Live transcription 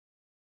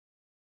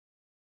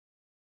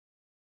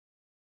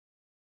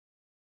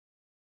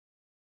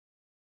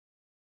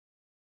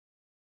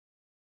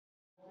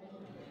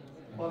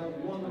but a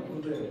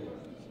wonderful day.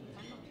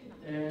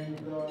 And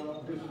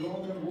this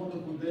long and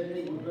wonderful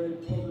day with very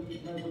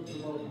positive messages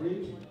about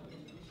Greece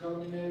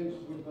culminates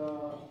with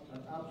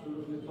an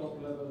absolutely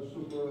top-level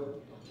super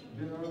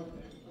dinner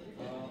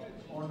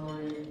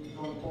honoring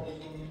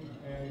Paulson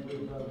and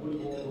with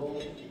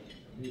Wilbur,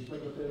 the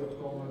Secretary of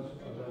Commerce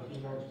at the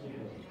Keynote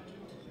speaker.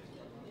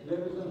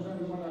 Ladies and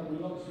gentlemen, I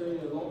will not say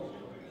a lot.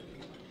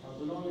 I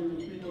will only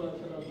repeat what I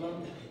said at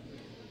lunch,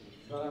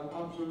 that I'm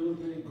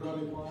absolutely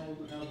gratified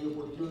to have the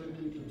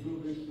opportunity to do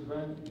this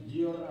event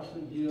year after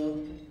year.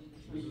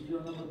 This is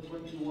year number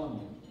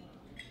 21.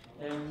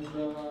 And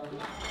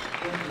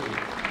thank you.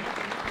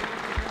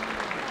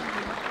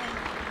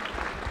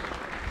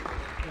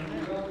 And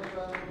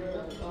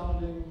without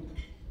sounding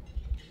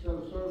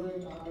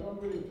self-serving, I don't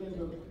really think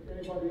that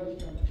anybody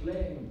else can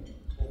claim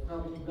of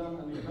having done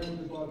an event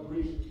about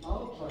Greece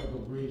outside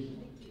of Greece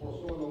for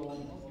so long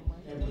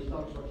and with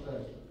such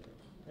success.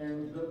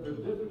 And the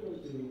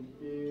difficulty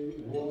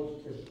was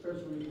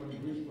especially when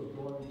Greece was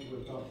going through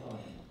a tough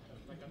time.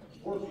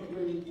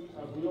 Fortunately,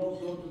 as we all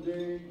saw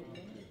today,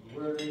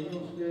 we're in a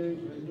new stage,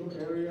 a new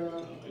area,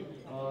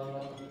 a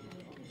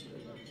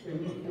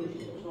new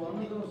future. So I'm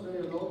not going to say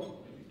a lot.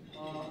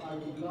 I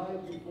would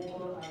like,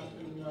 before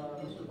asking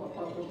Mr.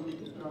 Paulson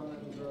to come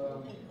and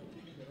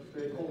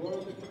take over,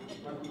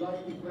 I would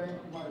like to thank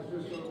my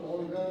sister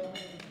Olga.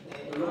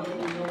 A lot of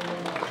you know her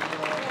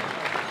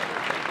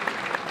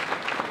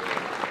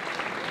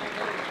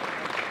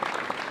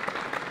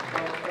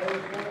I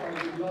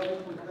would like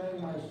to thank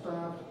my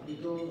staff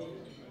because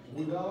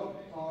without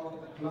our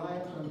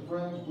clients and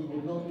friends, we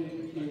would not be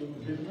in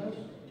business,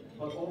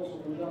 but also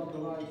without the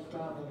right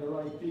staff and the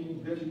right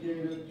team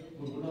dedicated,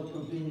 we would not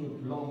continue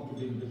long to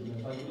be in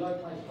business. I would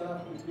like my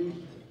staff to please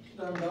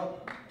stand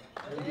up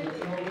and be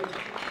acknowledged.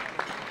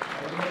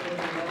 I would like to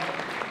thank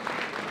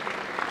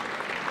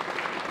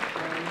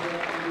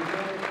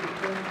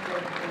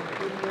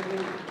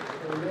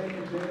Hellenic,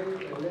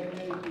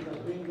 who has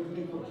been with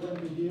me for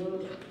 20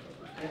 years.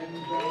 And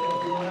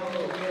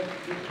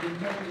this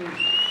tremendous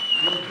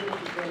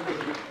logistical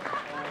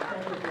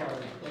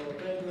enterprise. So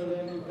thank you,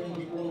 Hellenic, thank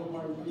you to all of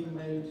my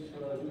teammates.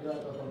 You guys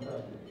are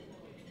fantastic.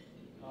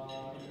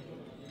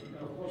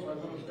 Of course, I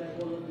want to thank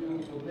all of you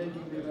for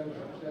making the event a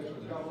success.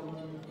 The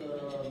government,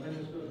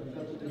 ministers and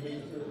deputy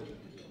ministers,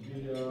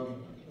 the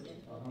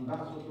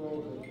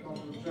ambassadors, the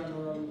consul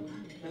general,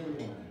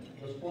 everyone,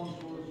 the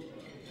sponsors.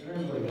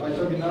 Anyway, I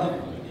said enough.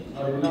 I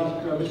will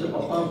ask Mr.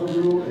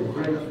 Paulson, a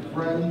great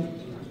friend,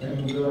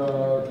 and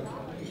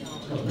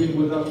has been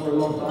with us for a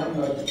long time,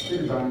 like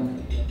Citibank,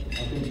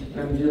 I think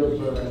 10 years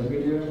in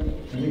media,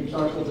 and Nick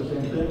Sachs at the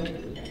same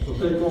thing. So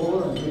take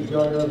over and please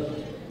guide us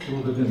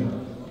through the dinner.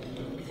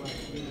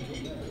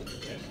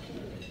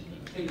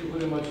 Thank you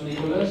very much,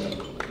 Nicholas.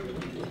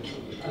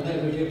 I'll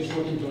have a very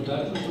short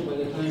introduction, so by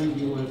the time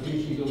you are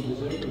finishing your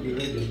dessert, you'll be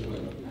ready as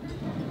well.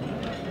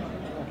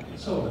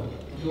 So,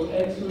 Your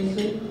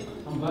Excellency,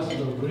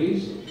 Ambassador of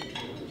Greece,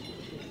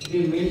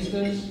 dear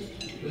ministers,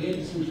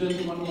 ladies and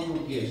gentlemen,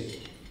 honored guests.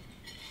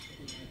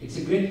 It's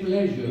a great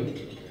pleasure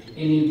and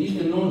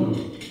indeed an honor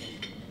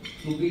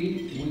to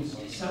be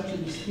with such a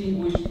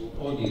distinguished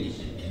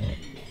audience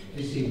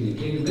this evening.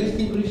 The Invest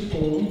in Greece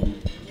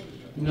Forum,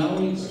 now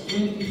in its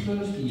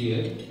 21st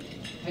year,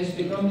 has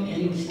become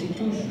an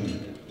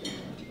institution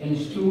and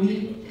is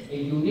truly a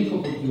unique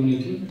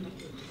opportunity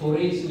for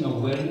raising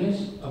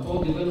awareness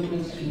about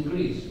developments in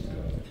Greece,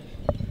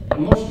 and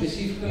more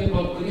specifically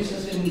about Greece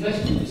as an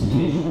investment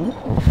destination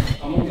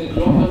among the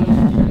global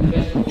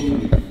investor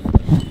community.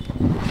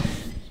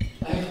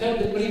 I have had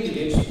the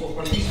privilege of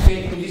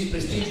participating in this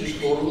prestigious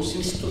forum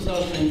since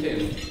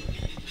 2010.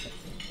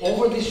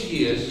 Over these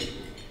years,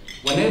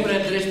 whenever I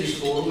address this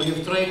forum, I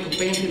have tried to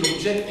paint an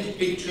objective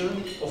picture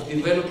of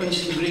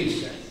developments in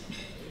Greece,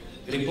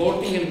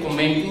 reporting and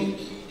commenting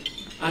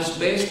as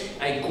best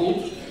I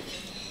could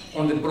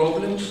on the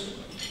problems,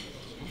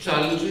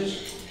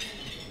 challenges,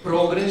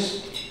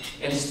 progress,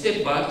 and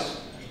step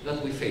backs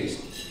that we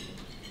faced.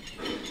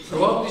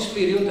 Throughout this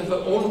period, I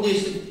have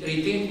always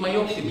retained my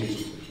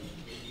optimism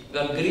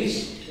that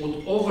Greece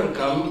would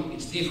overcome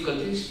its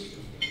difficulties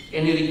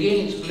and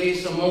regain its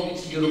place among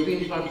its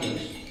European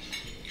partners,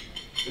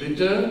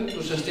 return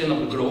to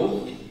sustainable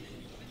growth,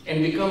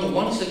 and become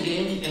once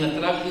again an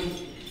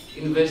attractive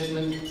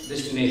investment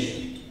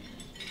destination.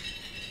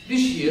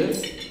 This year,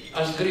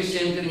 as Greece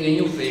entering a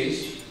new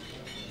phase,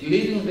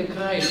 leaving the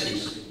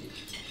crisis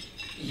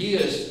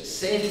years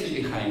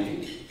safely behind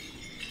it,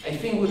 I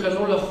think we can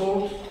all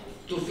afford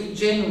to feel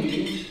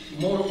genuinely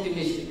more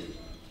optimistic.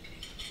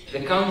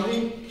 The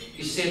country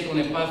is set on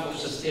a path of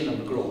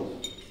sustainable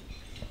growth.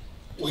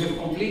 We have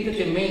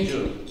completed a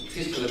major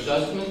fiscal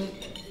adjustment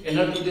and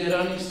are today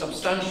running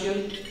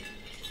substantial,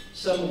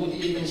 some would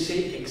even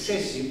say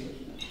excessive,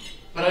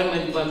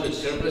 primary budget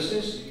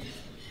surpluses.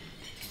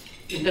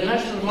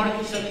 International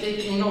markets are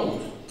taking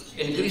note,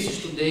 and Greece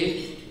is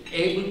today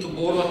able to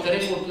borrow at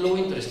record low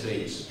interest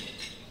rates.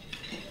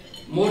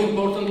 More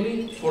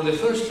importantly, for the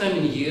first time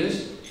in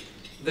years,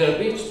 there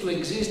appears to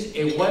exist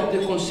a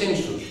wider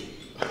consensus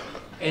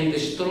and a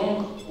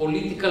strong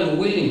political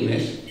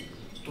willingness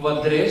to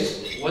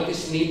address what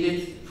is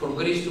needed for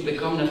Greece to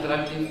become an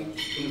attractive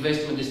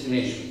investment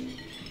destination.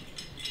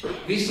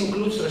 This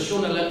includes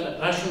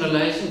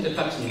rationalizing the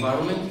tax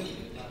environment,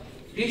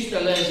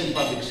 digitalizing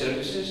public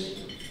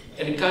services,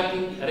 and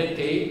cutting red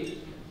tape,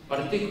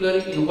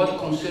 particularly in what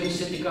concerns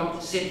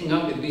setting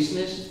up a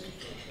business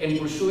and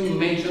pursuing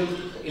major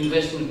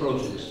investment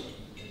projects.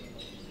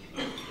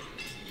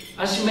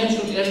 As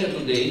mentioned earlier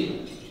today,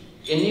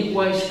 an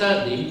EY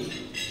study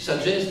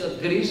suggests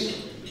that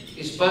Greece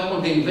is back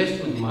on the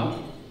investment map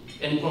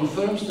and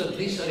confirms that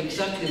these are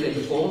exactly the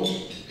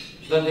reforms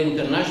that the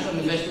international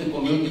investment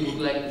community would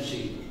like to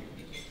see.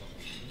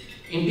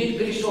 Indeed,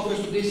 Greece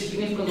offers today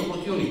significant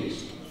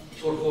opportunities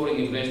for foreign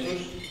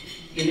investors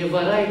in a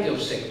variety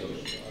of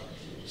sectors,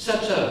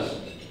 such as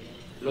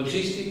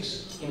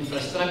logistics,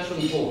 infrastructure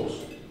and ports,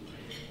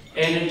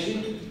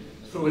 energy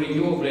through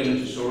renewable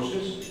energy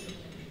sources,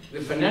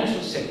 the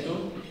financial sector.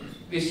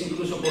 This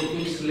includes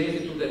opportunities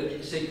related to the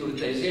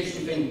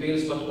securitization of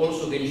NPLs, but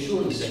also the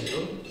insurance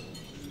sector,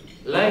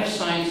 life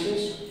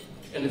sciences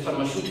and the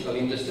pharmaceutical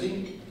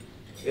industry,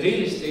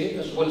 real estate,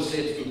 as well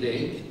said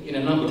today in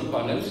a number of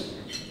panels,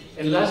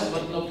 and last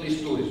but not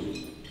least,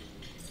 tourism.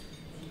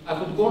 I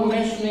could go on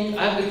mentioning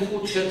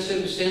agri-food shared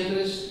service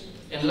centers,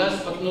 and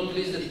last but not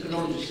least, the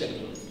technology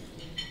sector.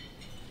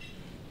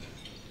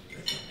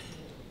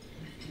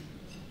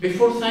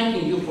 Before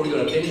thanking you for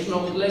your attention,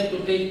 I would like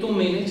to take 2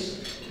 minutes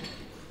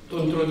to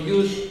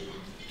introduce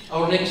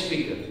our next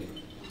speaker.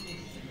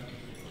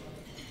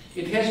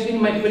 It has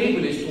been my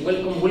privilege to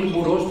welcome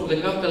Wilbur to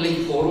the Capital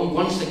Link Forum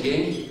once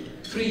again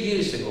 3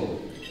 years ago.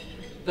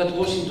 That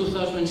was in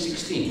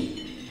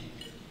 2016.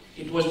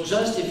 It was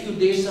just a few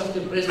days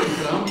after President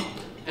Trump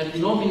had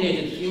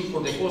nominated him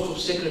for the post of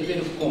Secretary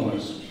of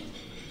Commerce.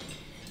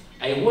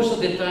 I was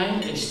at the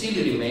time, and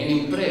still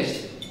remain,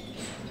 impressed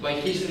by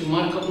his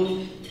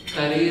remarkable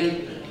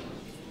career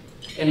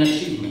and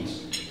achievements.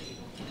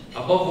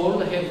 Above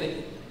all, I have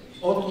the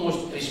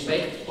utmost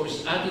respect for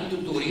his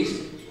attitude to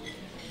risk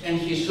and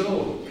his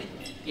role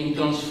in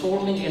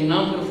transforming a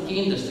number of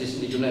industries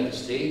in the United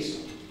States,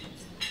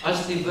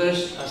 as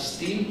diverse as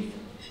steel,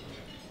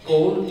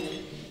 coal,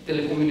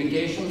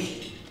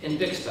 telecommunications, and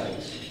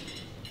textiles.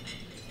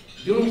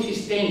 During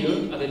his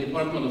tenure at the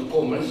Department of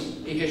Commerce,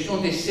 he has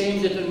shown the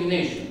same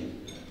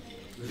determination,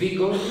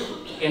 vigor,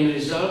 and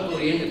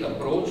result-oriented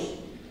approach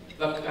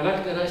that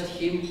characterized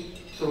him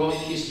throughout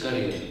his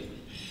career.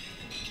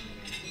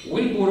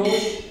 Wilbur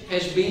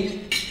has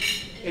been,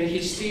 and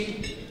he's still,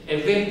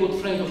 a very good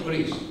friend of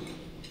Greece.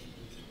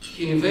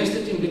 He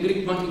invested in the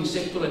Greek banking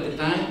sector at a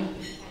time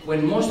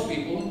when most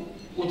people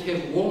would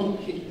have warned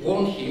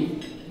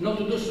him not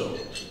to do so.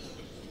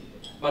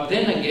 But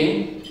then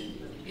again,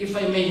 if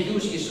I may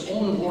use his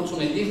own words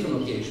on a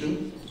different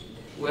occasion,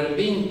 we're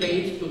being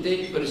paid to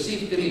take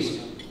perceived risk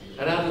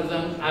rather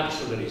than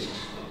actual risks.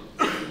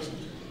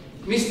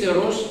 Mr.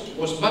 Ross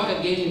was back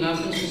again in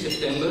Athens in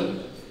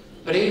September,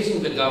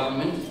 praising the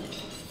government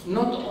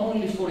not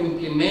only for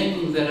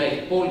implementing the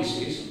right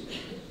policies,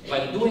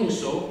 but doing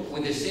so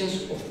with a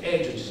sense of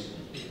urgency.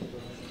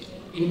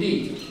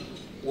 Indeed,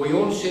 we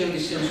all share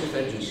this sense of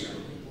urgency.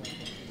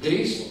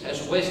 Greece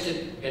has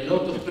wasted a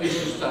lot of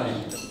precious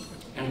time,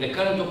 and the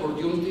current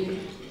opportunity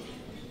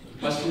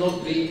must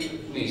not be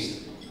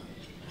missed.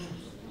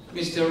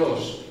 Mr.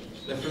 Ross,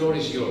 the floor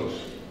is yours.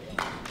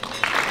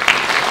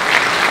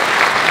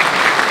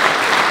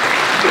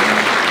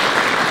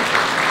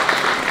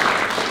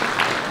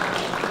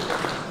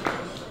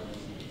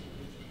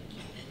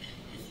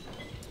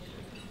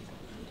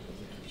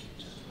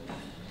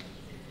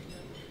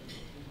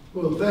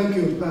 Well, thank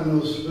you,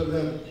 Panos, for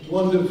that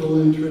wonderful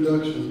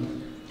introduction.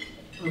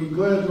 I'm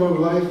glad my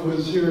wife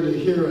was here to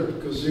hear it,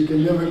 because you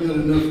can never get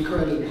enough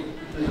credit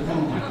at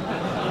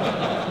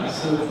home.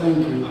 So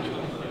thank you.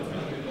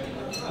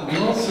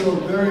 I'm also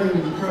very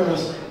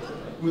impressed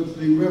with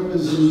the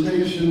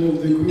representation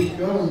of the Greek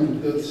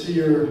government that's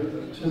here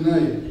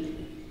tonight.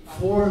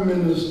 4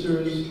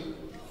 ministers,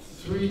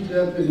 3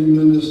 deputy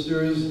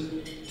ministers,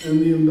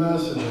 and the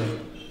ambassador.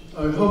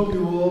 I hope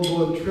you all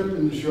bought trip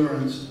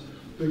insurance,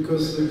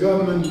 because the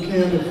government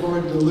can't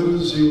afford to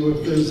lose you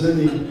if there's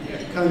any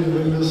kind of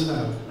a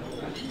mishap.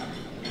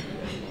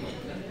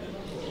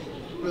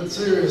 But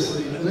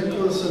seriously,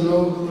 Nicholas and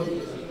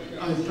Olga,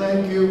 I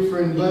thank you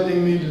for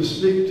inviting me to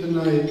speak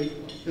tonight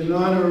in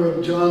honor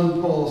of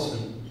John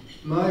Paulson,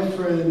 my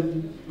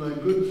friend, my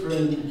good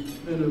friend,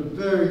 and a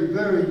very,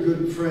 very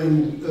good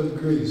friend of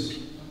Greece.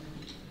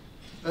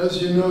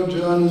 As you know,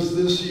 John is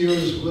this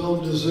year's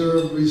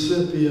well-deserved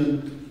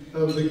recipient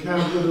of the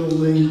Capital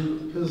Link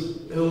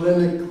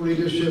Hellenic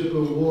Leadership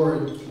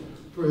Award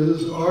for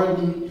his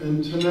ardent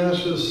and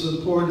tenacious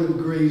support of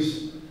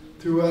Greece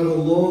throughout a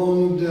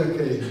long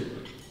decade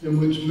in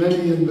which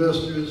many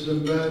investors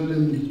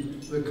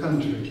abandoned the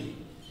country.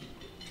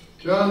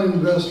 John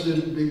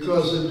invested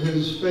because of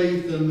his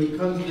faith in the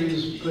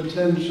country's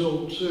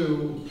potential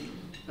to,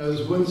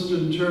 as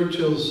Winston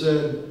Churchill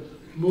said,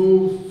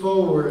 move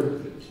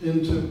forward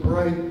into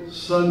bright,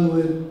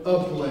 sunlit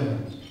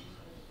uplands.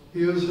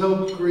 He has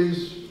helped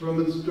Greece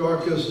from its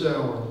darkest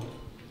hour.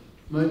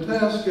 My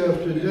task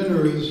after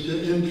dinner is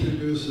to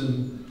introduce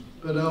him,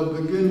 but I'll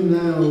begin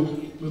now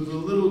with a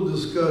little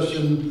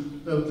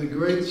discussion of the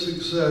great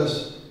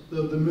success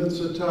of the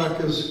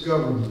Mitsotakis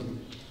government.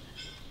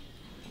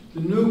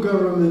 The new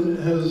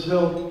government has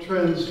helped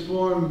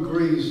transform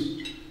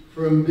Greece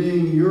from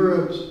being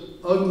Europe's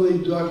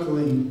ugly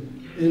duckling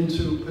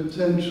into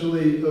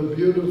potentially a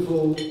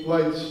beautiful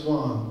white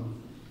swan.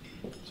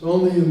 It's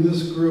only in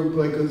this group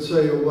I could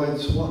say a white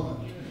swan.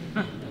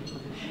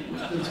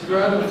 It's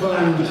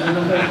gratifying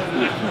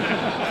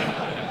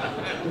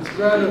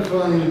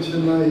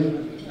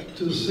tonight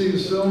to see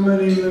so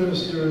many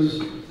ministers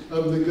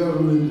of the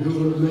government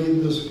who have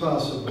made this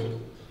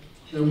possible.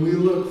 And we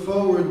look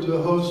forward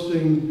to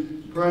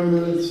hosting Prime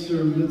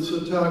Minister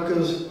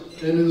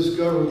Mitsotakis and his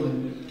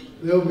government.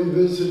 They'll be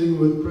visiting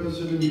with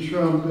President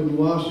Trump in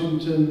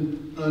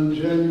Washington on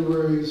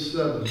January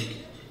 7th.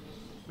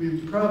 Be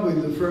probably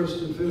the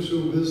first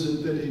official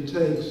visit that he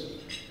takes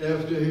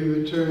after he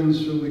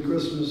returns from the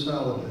Christmas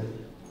holiday.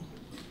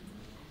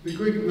 The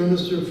Greek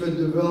Minister for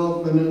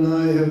Development and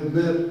I have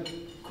met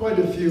quite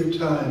a few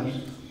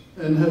times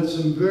and had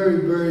some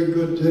very, very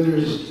good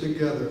dinners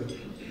together.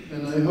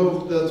 And I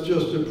hope that's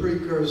just a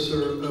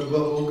precursor of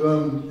what will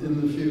come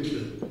in the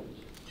future.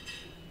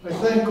 I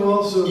thank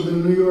also the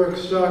New York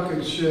Stock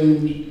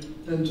Exchange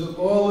and to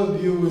all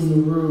of you in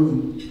the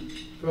room,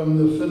 from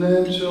the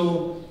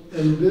financial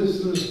and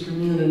business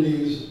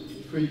communities,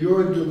 for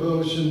your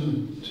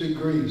devotion to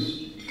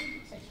Greece.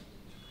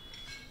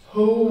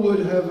 Who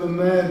would have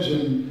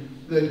imagined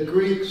that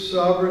Greek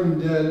sovereign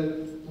debt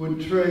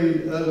would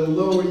trade at a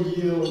lower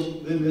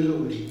yield than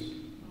Italy's?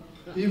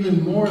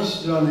 Even more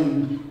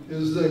stunning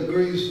is that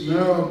Greece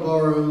now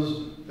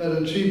borrows at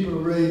a cheaper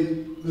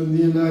rate than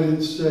the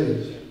United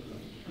States.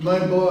 My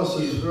boss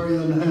is very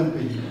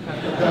unhappy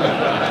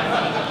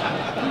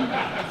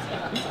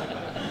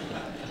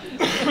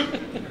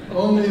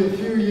Only a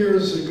few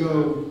years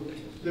ago,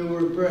 there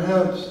were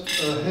perhaps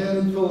a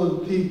handful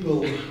of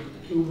people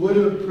who would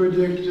have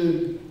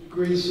predicted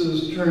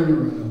Greece's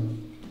turnaround.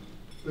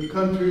 The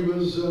country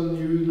was,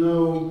 you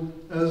know,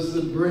 as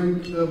the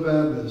brink of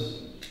abyss.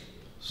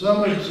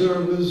 Some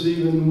observers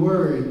even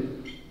worried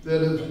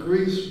that if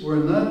Greece were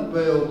not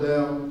bailed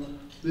out,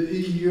 the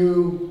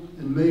EU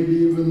and maybe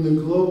even the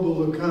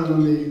global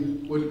economy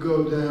would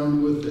go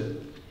down with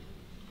it.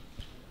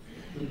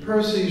 The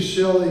Percy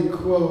Shelley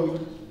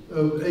quote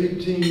of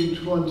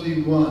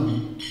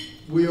 1821,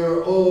 "We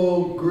are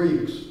all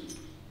Greeks,"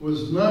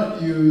 was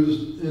not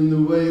used in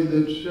the way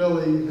that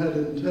Shelley had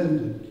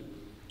intended.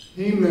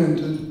 He meant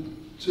it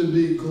to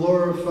be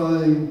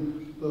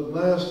glorifying the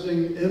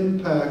lasting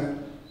impact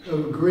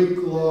of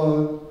Greek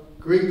law,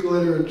 Greek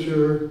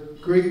literature,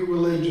 Greek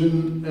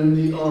religion, and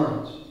the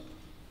arts.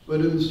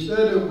 But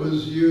instead it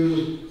was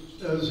used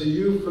as a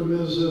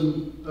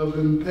euphemism of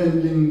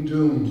impending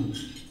doom.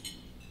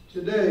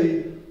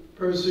 Today,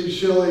 Percy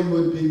Shelley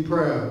would be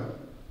proud.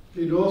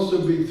 He'd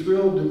also be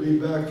thrilled to be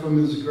back from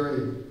his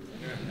grave.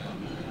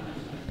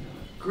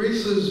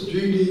 Greece's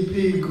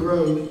GDP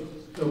growth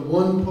of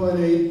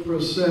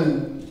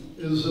 1.8%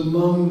 is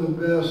among the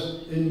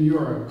best in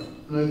Europe.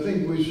 And I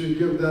think we should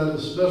give that a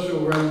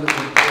special round of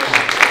applause.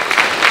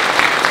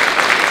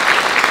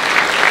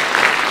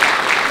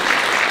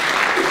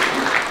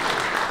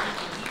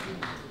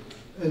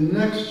 And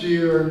next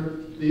year,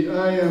 the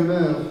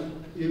IMF,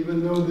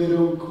 even though they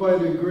don't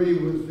quite agree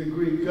with the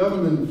Greek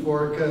government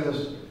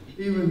forecast,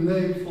 even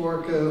they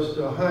forecast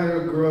a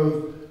higher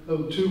growth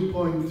of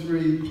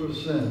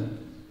 2.3%.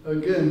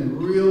 Again,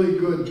 really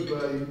good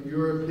by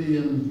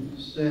European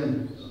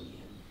standards.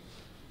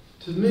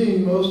 To me,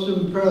 most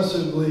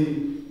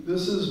impressively,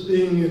 this is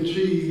being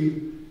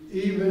achieved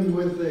even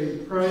with a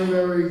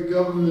primary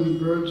government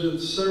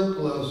budget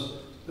surplus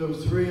of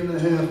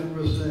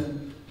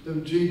 3.5%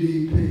 of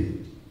GDP.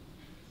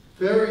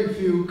 Very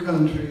few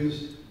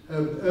countries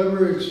have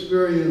ever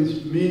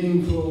experienced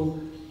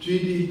meaningful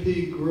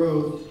GDP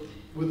growth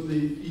with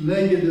the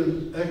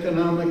negative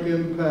economic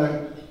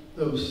impact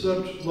of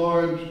such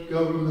large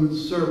government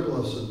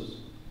surpluses.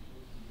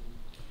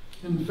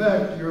 In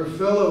fact, your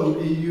fellow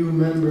EU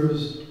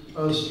members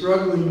are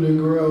struggling to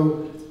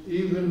grow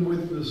even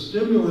with the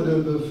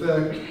stimulative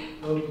effect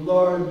of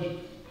large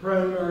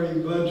primary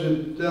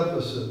budget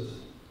deficits.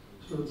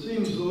 So it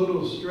seems a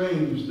little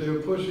strange.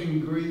 They're pushing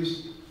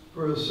Greece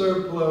for a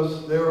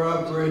surplus, they're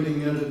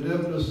operating at a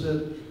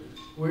deficit.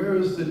 Where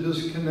is the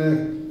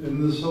disconnect in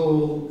this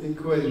whole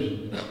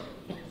equation?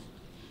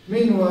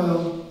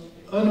 Meanwhile,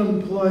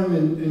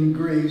 unemployment in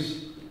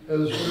Greece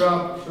has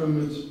dropped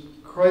from its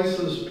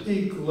crisis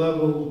peak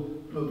level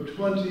of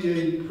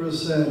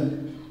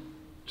 28%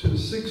 to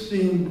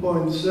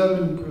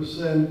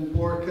 16.7%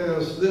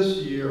 forecast this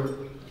year,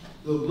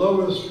 the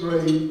lowest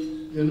rate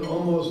in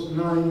almost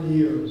 9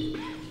 years.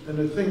 And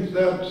I think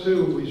that,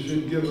 too, we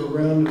should give a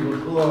round of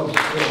applause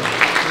for.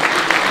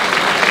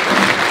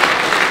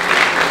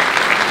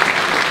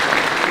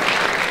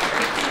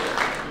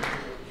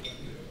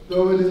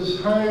 Though it is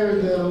higher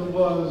than it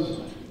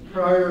was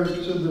prior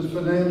to the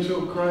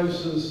financial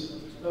crisis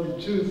of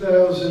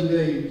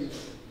 2008,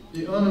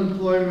 the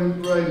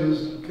unemployment rate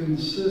is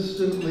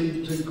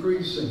consistently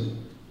decreasing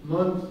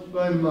month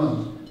by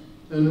month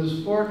and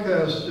is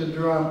forecast to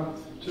drop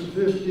to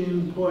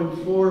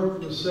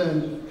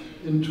 15.4%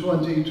 in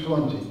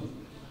 2020.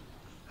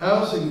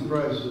 Housing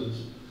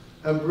prices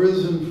have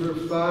risen for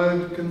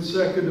 5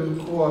 consecutive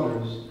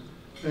quarters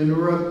and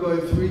are up by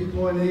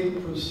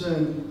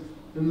 3.8%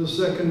 in the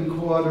second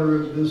quarter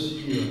of this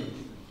year.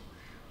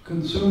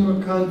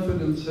 Consumer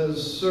confidence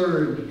has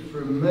surged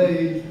from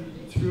May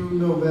through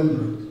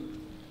November.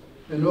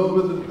 And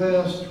over the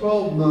past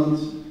 12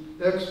 months,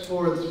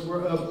 exports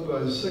were up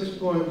by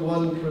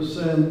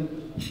 6.1%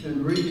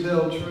 and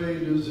retail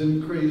trade has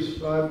increased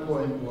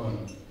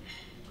 5.1%.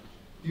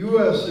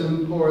 U.S.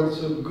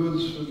 imports of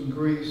goods from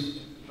Greece,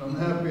 I'm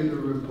happy to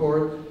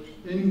report,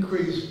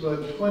 increased by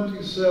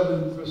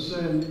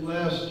 27%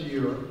 last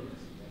year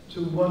to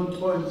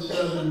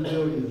 1.7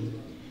 billion.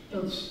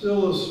 That's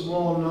still a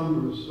small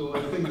number, so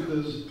I think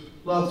there's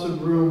lots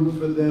of room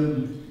for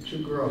them to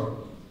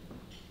grow.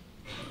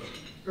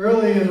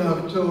 Early in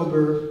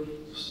October,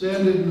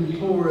 Standard &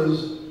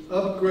 Poor's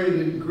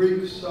upgraded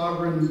Greek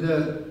sovereign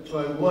debt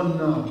by 1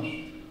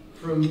 notch,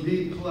 from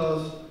B+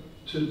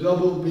 to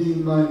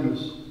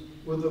BB-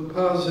 with a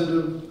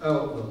positive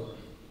outlook.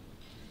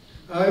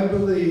 I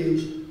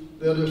believe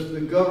that if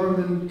the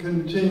government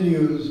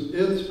continues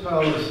its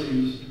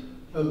policies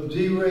of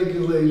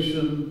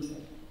deregulation,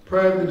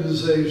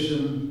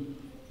 privatization,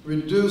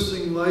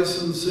 reducing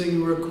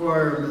licensing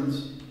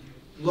requirements,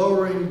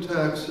 lowering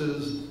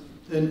taxes,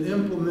 and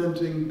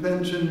implementing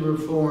pension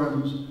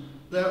reforms,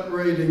 that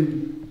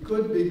rating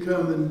could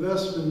become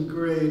investment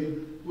grade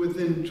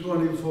within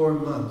 24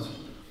 months.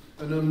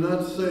 And I'm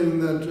not saying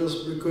that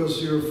just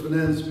because your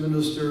finance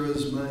minister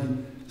is my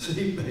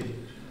seatmate.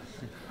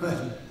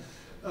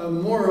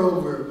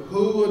 Moreover,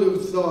 who would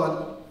have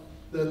thought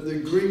that the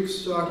Greek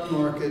stock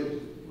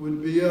market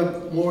would be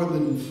up more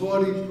than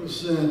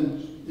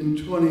 40% in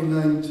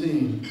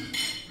 2019,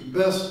 the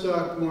best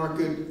stock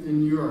market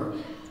in Europe,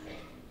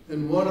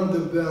 and one of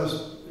the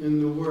best in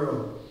the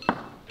world.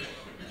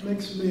 It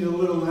makes me a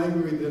little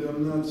angry that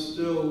I'm not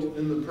still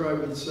in the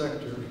private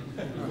sector,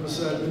 because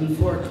I've been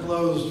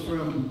foreclosed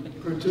from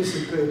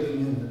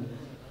participating in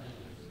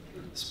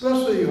it.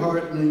 Especially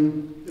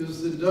heartening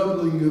is the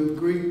doubling of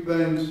Greek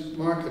banks'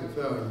 market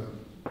value.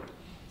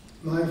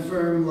 My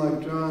firm,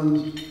 like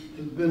John's,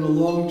 has been a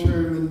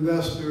long-term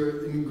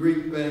investor in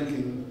Greek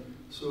banking,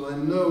 so I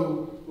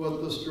know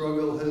what the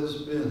struggle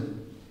has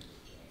been.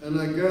 And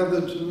I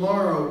gather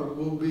tomorrow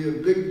will be a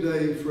big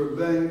day for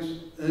banks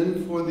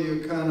and for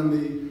the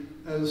economy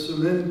as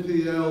some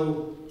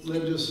NPL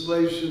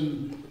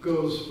legislation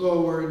goes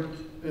forward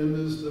and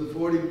there's the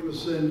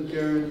 40%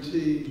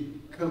 guarantee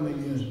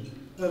coming in.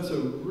 That's a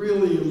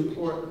really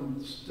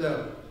important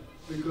step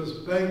because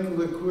bank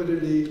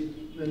liquidity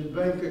and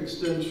bank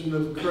extension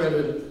of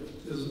credit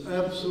is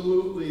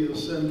absolutely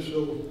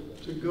essential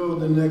to go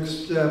the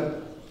next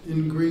step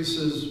in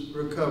Greece's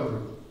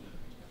recovery.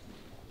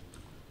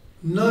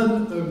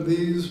 None of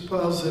these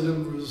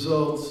positive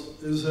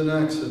results is an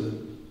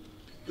accident.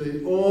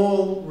 They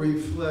all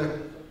reflect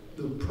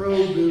the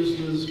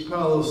pro-business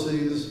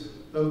policies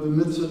of the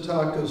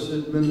Mitsotakis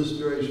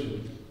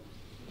administration.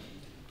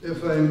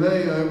 If I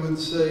may, I would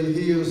say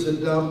he has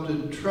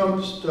adopted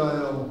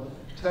Trump-style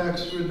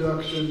tax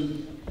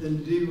reduction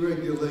and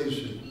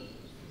deregulation.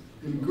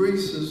 And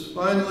Greece is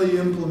finally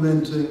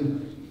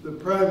implementing the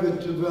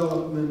private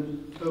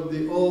development of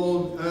the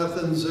old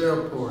Athens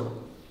airport,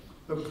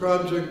 a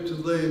project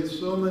delayed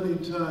so many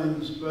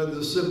times by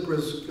the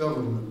Cyprus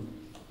government.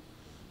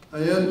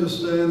 I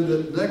understand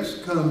that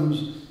next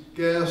comes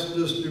gas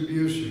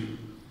distribution,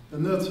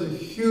 and that's a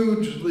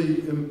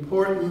hugely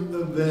important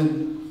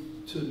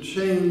event to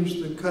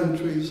change the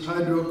country's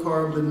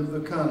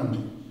hydrocarbon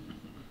economy.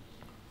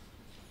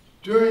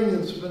 During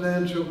its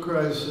financial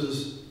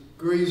crisis,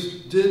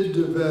 Greece did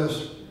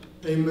divest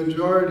a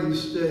majority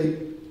stake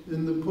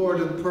in the port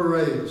of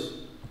Piraeus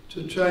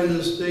to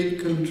China's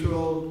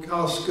state-controlled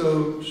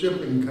COSCO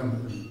shipping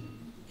company.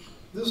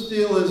 This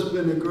deal has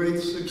been a great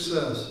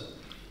success,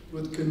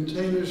 with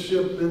container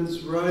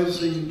shipments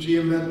rising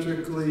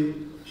geometrically,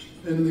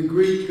 and the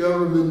Greek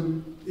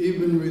government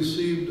even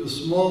received a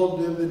small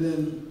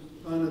dividend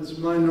on its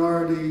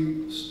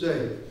minority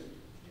stake.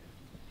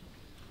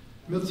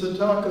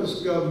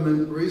 Mitsotakis'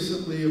 government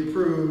recently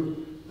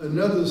approved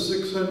another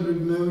 $600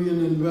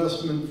 million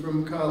investment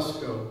from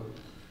COSCO,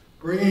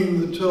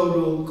 bringing the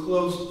total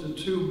close to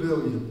 $2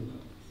 billion.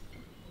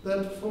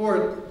 That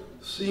fort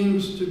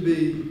seems to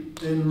be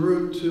en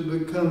route to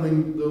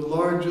becoming the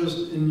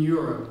largest in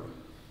Europe,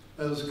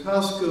 as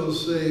COSCO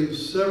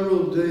saves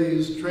several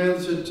days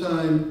transit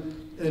time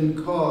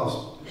and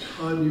cost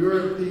on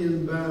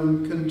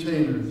European-bound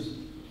containers,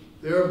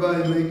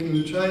 thereby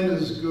making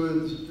China's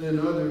goods and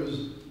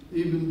others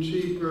even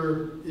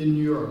cheaper in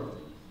Europe.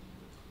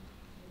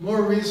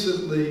 More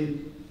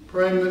recently,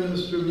 Prime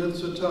Minister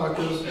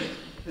Mitsotakis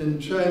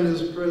and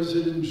China's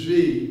President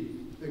Xi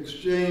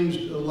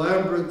exchanged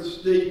elaborate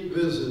state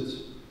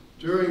visits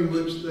during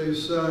which they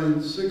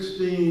signed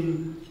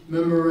 16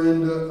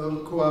 memoranda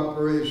of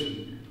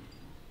cooperation.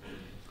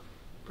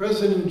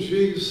 President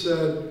Xi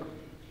said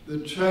the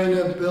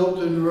China Belt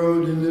and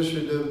Road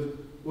Initiative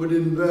would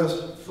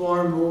invest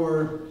far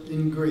more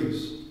in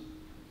Greece.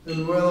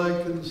 And while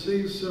I can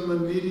see some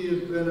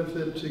immediate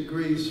benefit to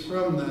Greece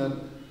from that,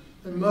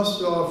 I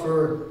must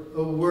offer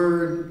a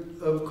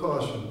word of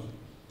caution.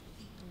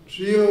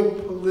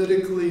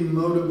 Geopolitically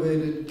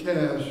motivated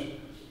cash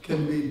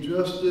can be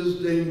just as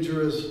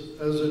dangerous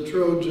as a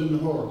Trojan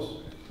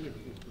horse.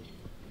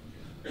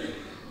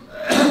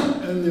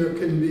 And there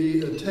can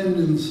be a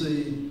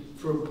tendency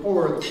for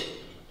ports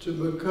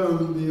to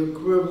become the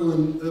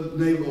equivalent of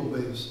naval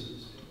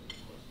bases.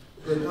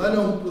 But I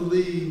don't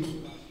believe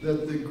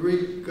that the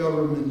Greek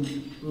government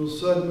will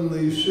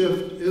suddenly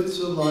shift its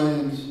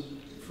alliance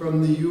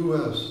from the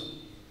U.S.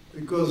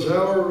 because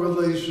our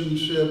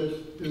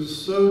relationship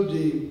is so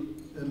deep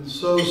and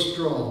so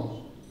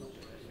strong.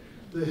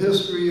 The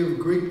history of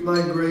Greek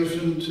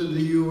migration to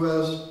the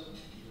U.S.,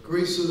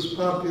 Greece's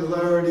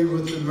popularity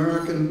with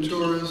American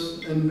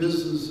tourists and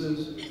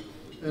businesses,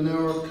 and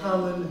our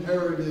common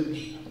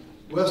heritage,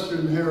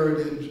 Western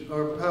heritage,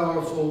 are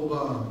powerful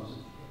bonds.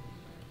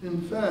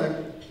 In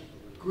fact,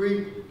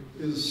 Greek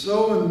is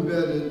so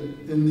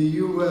embedded in the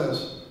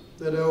U.S.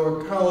 that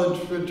our college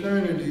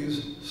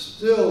fraternities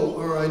still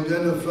are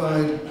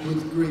identified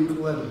with Greek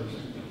letters.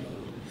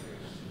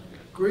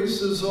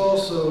 Greece is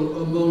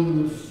also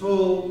among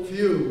the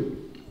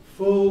few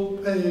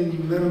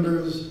full-paying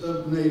members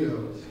of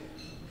NATO.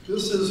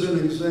 This is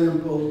an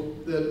example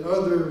that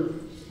other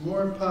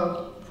more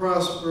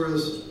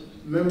prosperous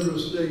member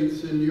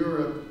states in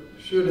Europe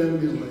should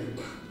emulate.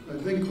 I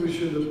think we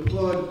should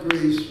applaud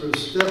Greece for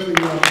stepping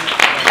up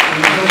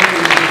and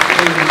helping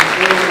defend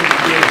all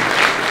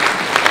of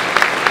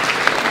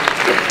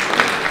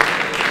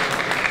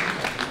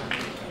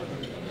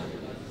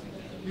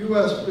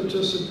U.S.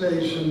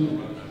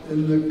 participation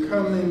in the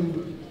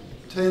coming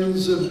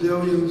tens of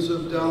billions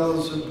of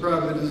dollars of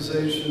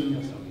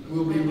privatization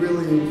will be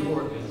really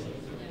important.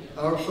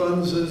 Our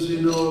funds, as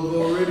you know, have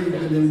already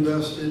been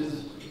invested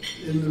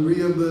in the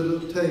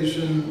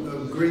rehabilitation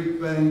of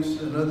Greek banks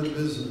and other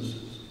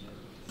businesses.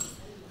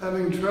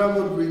 Having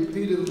traveled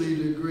repeatedly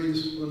to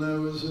Greece when I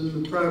was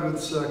in the private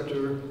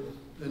sector,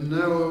 and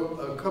now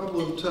a couple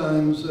of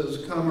times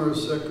as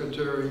Commerce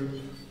Secretary,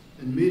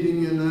 and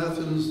meeting in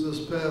Athens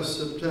this past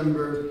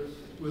September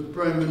with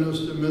Prime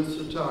Minister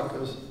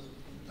Mitsotakis,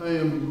 I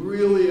am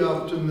really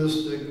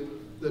optimistic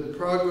that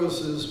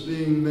progress is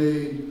being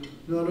made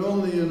not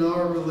only in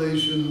our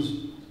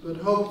relations, but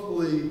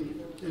hopefully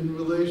in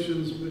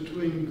relations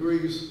between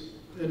Greece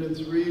and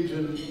its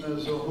region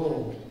as a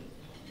whole.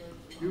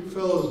 You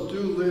fellows do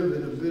live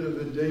in a bit of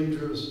a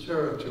dangerous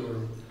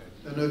territory,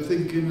 and I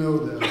think you know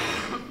that.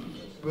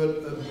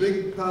 But a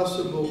big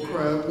possible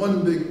crowd,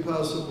 one big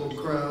possible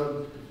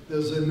crowd,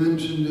 as I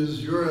mentioned,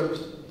 is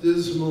Europe's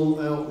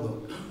dismal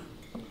outlook.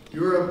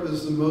 Europe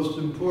is the most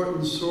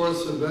important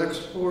source of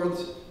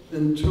exports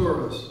and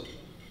tourists.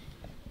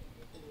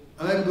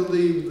 I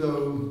believe,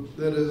 though,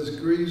 that as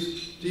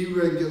Greece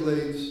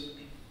deregulates,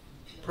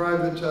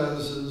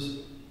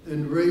 privatizes,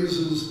 and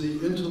raises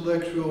the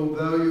intellectual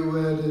value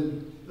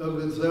added of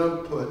its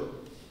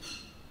output,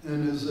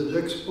 and as it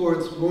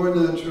exports more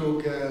natural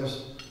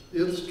gas,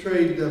 its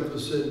trade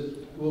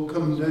deficit will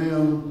come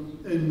down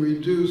and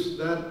reduce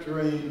that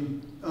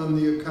drain on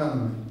the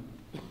economy.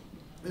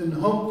 And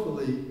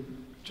hopefully,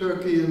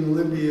 Turkey and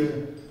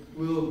Libya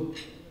will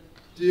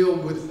deal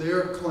with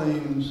their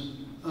claims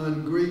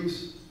on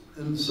Greece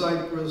and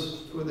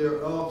Cyprus for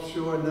their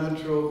offshore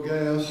natural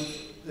gas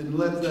and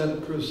let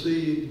that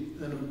proceed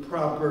in a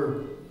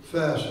proper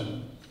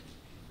fashion.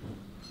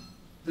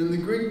 And the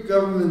Greek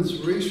government's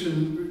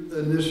recent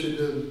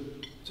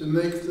initiative to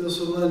make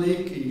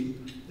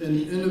Thessaloniki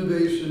an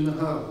innovation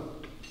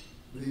hub,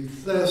 the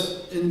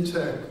Thes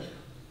Intech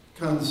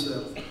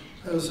concept,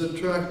 has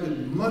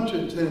attracted much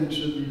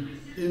attention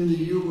in the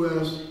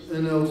U.S.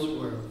 and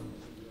elsewhere.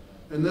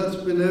 And that's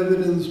been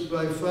evidenced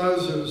by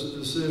Pfizer's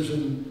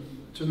decision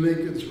to make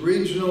its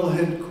regional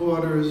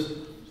headquarters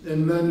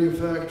and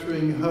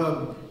manufacturing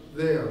hub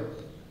there.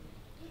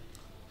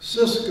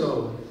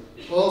 Cisco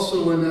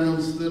also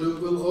announced that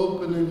it will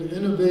open an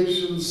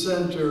innovation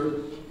center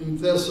in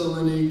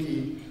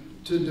Thessaloniki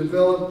to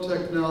develop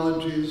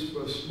technologies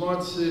for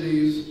smart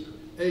cities,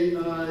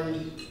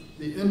 AI,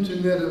 the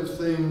Internet of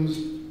Things,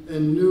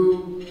 and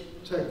new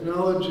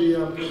technology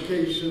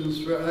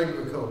applications for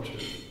agriculture.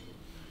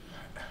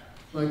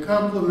 My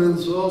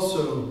compliments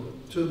also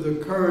to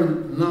the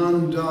current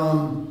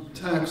non-dom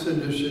tax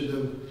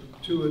initiative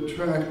to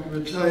attract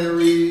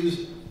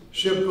retirees,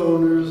 ship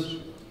owners,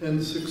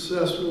 and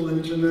successful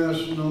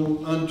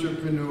international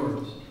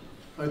entrepreneurs.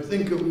 I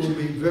think it will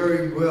be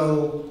very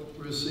well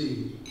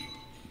received.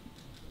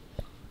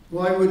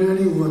 Why would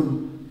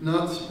anyone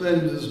not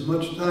spend as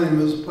much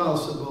time as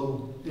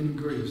possible in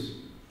Greece?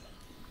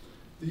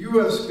 The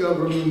U.S.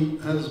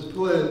 government has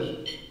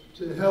pledged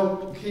to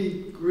help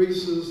keep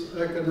Greece's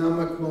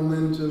economic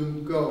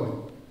momentum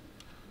going.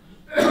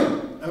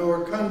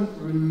 Our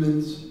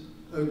governments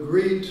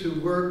agreed to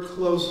work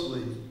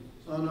closely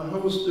on a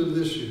host of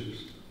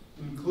issues,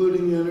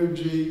 including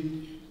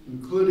energy,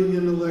 including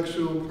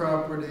intellectual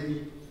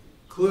property,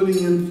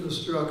 including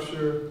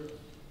infrastructure,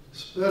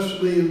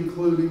 especially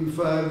including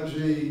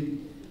 5G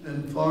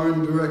and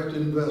foreign direct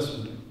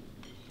investment.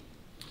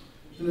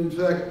 And in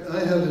fact, I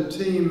had a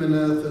team in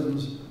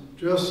Athens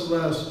just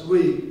last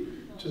week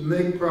to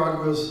make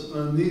progress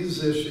on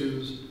these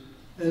issues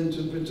and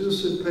to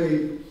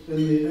participate in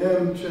the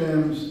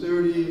AmCham's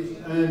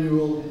 30th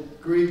annual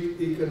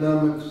Greek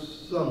Economic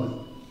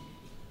Summit.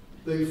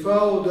 They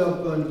followed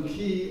up on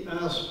key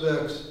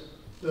aspects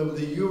of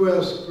the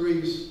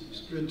U.S.-Greece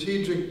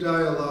strategic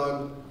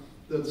dialogue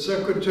that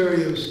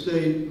Secretary of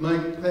State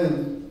Mike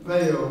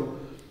Pompeo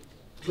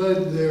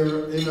led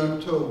there in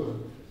October,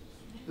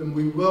 and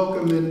we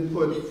welcome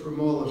input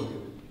from all of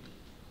you.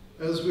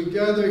 As we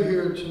gather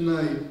here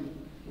tonight,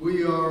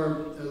 we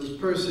are, as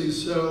Percy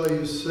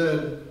Shelley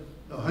said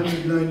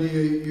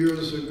 198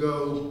 years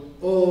ago,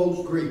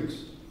 all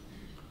Greeks.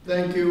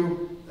 Thank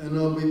you, and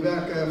I'll be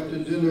back after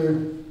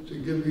dinner to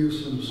give you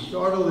some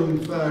startling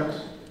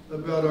facts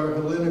about our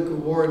Hellenic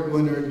Award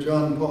winner,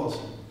 John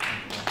Paulson.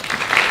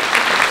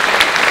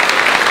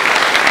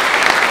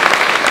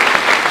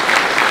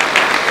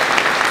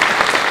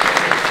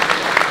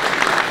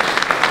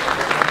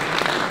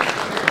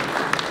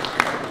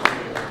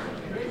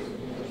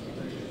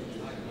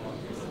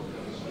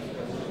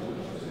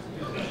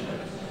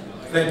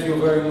 Thank you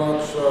very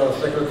much,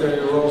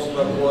 Secretary Ross.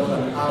 That was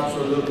an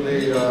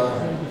absolutely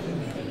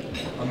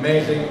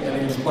amazing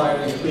and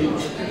inspiring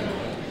speech.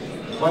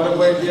 By the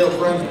way, dear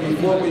friends,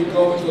 before we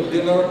go to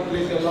dinner,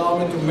 please allow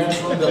me to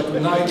mention that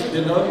tonight's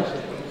dinner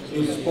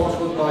is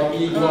sponsored by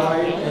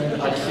EY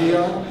and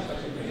Axia.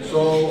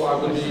 So I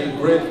would be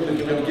grateful if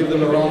you can give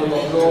them a round of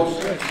applause.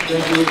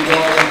 Thank you,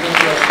 EY, and thank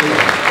you, Axia.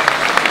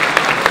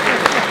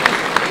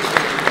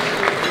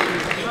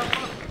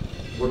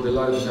 We're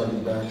delighted to have you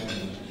back.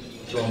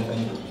 John,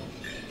 thank you.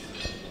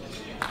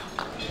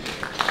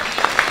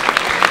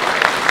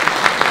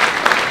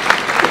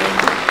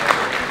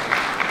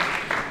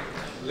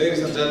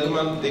 Ladies and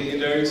gentlemen,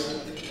 dignitaries,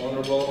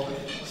 Honorable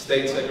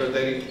State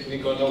Secretary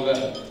Nico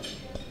Noga,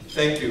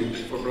 thank you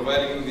for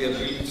providing me the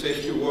ability to say a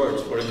few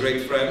words for a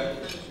great friend,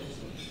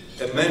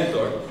 a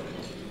mentor,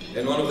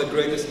 and one of the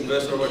greatest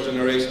investors of our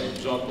generation,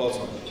 John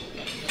Paulson.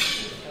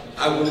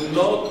 I will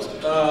not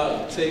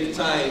take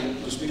time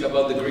to speak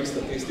about the Greek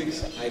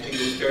statistics. I think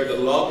we've heard a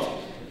lot.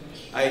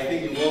 I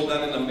think you've all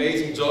done an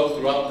amazing job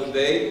throughout the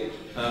day,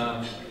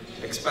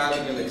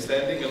 expanding and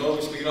extending, and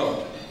obviously, you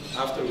know,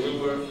 after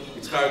Wilbur,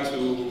 it's hard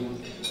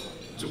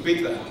to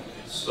pick that.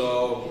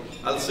 So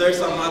I'll share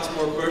some much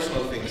more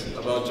personal things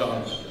about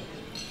John.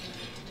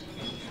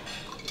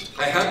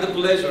 I had the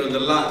pleasure and the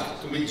luck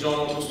to meet John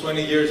almost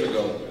 20 years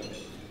ago,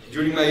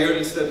 during my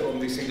early step from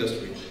this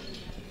industry.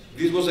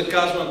 This was a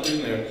casual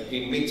dinner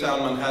in Midtown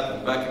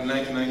Manhattan back in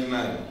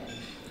 1999.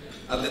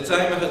 At the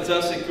time, I had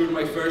just secured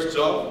my first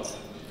job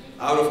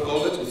out of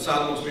college with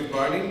Salomon Smith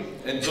Barney,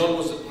 and John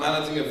was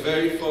managing a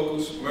very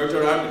focused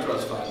merger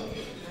arbitrage fund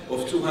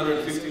of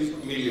 250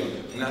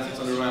 million in assets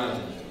under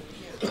management.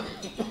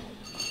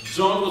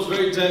 John was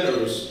very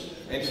generous,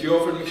 and he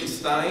offered me his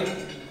time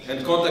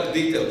and contact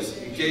details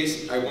in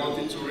case I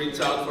wanted to reach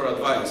out for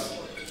advice.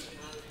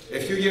 A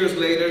few years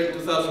later,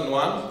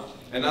 2001,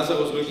 and as I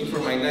was looking for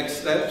my next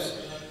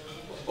steps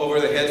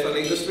over the hedge fund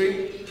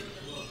industry,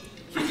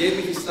 he gave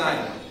me his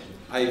time.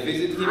 I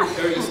visited him in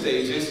early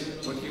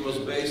stages when he was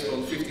based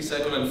on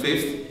 52nd and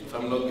 5th, if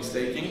I'm not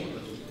mistaken,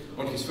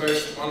 on his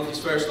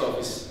first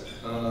office,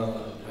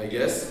 I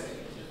guess.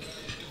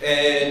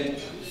 And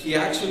he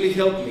actually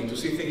helped me to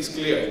see things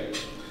clear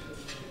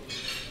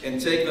and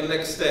take the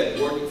next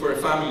step, working for a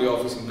family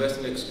office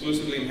investing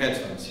exclusively in hedge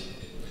funds.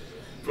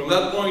 From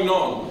that point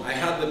on, I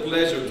had the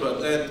pleasure to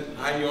attend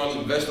annual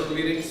investor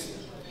meetings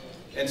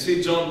and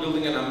see John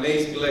building an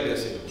amazing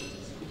legacy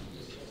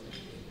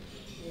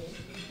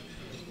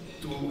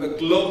to a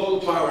global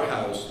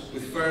powerhouse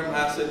with firm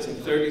assets in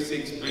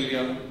 36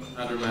 billion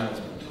under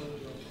management.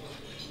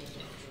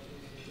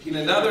 In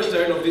another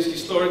turn of this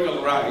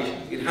historical ride,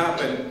 it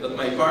happened that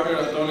my partner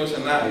Antonios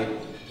and I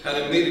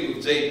had a meeting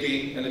with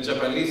JP and a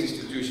Japanese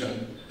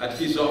institution at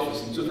his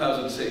office in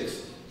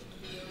 2006.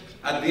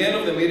 At the end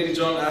of the meeting,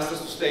 John asked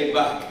us to stay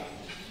back,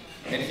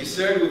 and he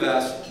shared with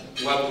us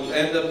what would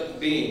end up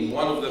being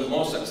one of the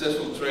most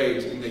successful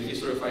trades in the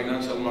history of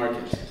financial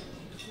markets.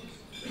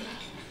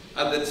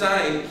 At the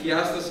time, he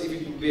asked us if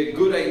it would be a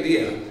good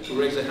idea to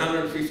raise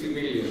 150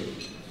 million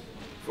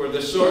for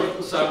the short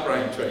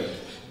subprime trade,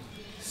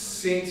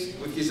 since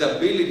with his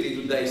ability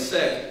to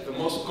dissect the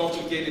most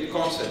complicated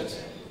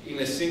concepts in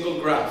a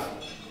single graph,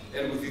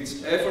 and with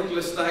its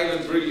effortless style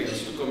and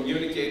brilliance to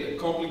communicate a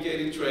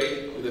complicated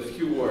trade with a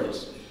few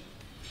words.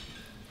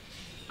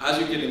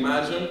 As you can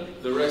imagine,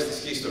 the rest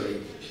is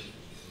history.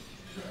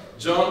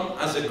 John,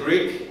 as a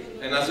Greek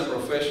and as a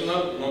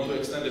professional, want to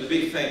extend a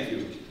big thank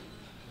you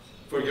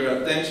for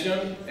your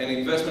attention and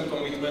investment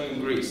commitment in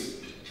Greece.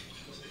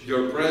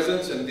 Your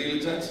presence and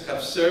diligence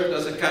have served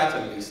as a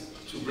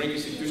catalyst to bring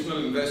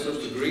institutional investors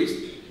to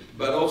Greece,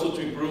 but also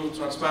to improve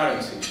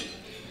transparency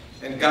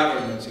and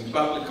governance in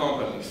public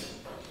companies.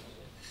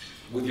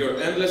 With your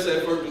endless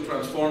effort to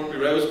transform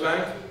Piraeus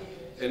Bank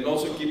and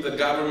also keep the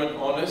government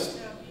honest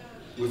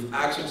with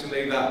actions in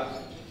EIDAP.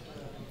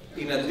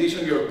 In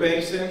addition, your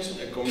patience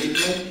and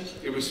commitment,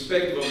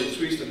 irrespective of the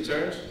twists and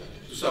turns,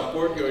 to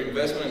support your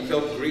investment and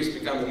help Greece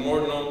become a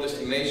more known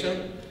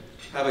destination,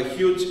 have a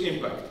huge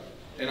impact.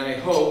 And I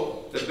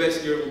hope the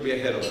best year will be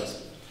ahead of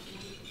us.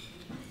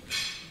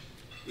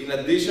 In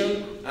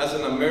addition, as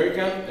an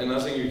American and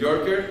as a New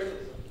Yorker,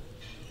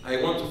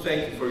 I want to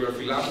thank you for your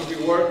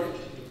philanthropy work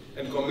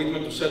and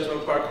commitment to Central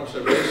Park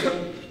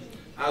conservation,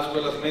 as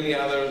well as many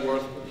other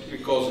worthy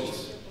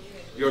causes.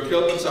 Your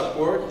help and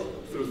support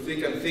through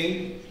thick and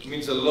thin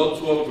means a lot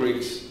to all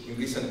Greeks in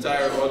this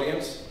entire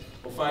audience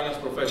of finance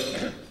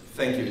professionals.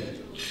 Thank you.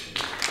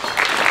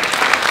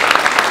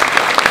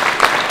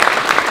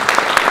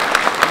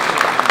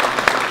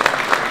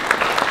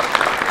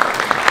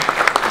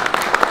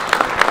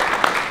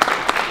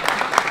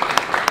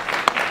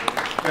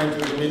 Thank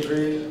you,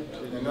 Dimitri.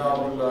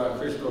 Now,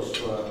 Christos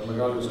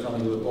Megalis is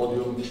coming to the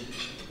podium,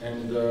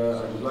 and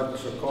I would like to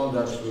second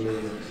actually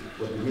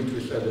what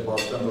Dimitri said about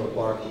Central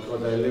Park,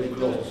 because I live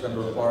close to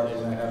Central Park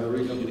and I have a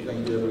reason to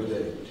thank you every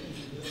day.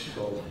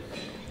 So,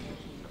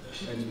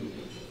 thank you.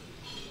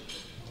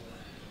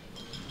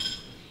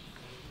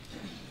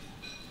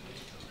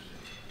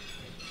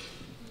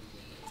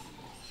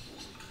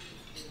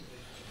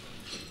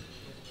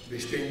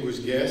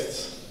 Distinguished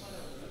guests,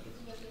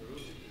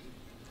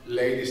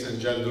 ladies and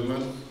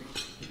gentlemen,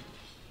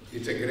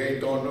 it's a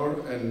great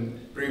honor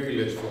and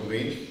privilege for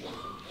me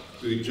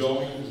to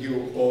join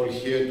you all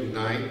here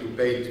tonight to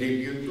pay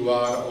tribute to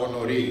our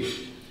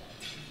honoree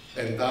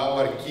and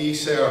our key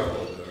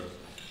shareholder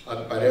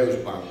at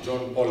Piraeus Bank,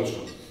 John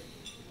Paulson.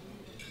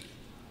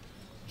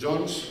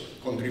 John's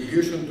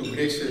contribution to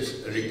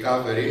Greece's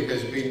recovery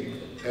has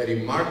been a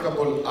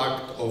remarkable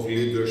act of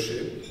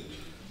leadership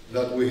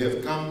that we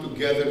have come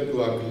together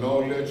to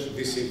acknowledge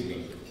this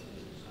evening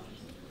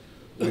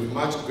with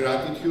much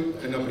gratitude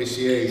and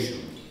appreciation.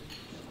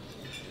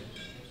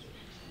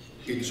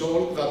 It's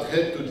all that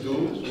had to do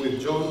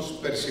with John's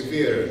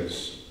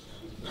perseverance.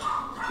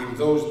 In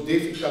those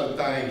difficult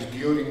times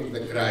during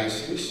the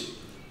crisis,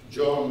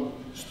 John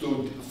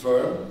stood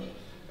firm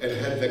and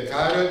had the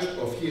courage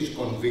of his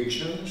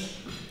convictions,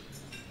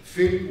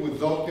 filled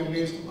with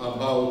optimism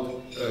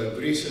about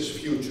Greece's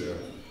future.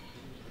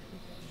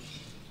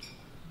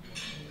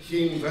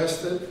 He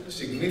invested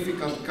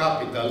significant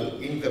capital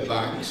in the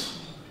banks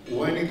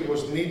when it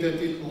was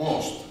needed it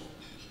most,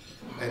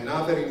 and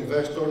other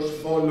investors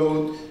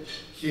followed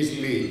his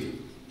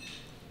lead.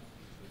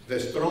 The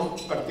strong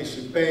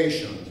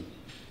participation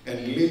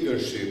and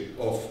leadership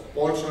of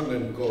Paulson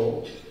and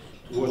Co.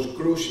 was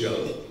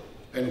crucial,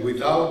 and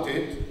without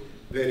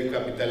it, the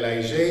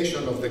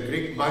recapitalization of the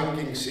Greek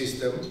banking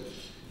system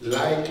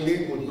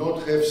likely would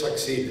not have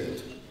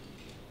succeeded.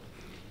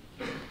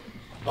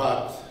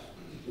 But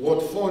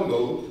what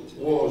followed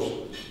was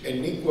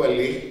an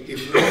equally,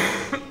 if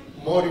not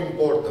more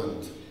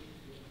important.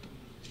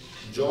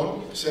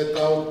 John set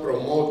out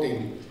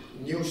promoting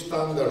new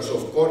standards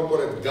of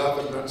corporate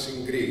governance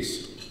in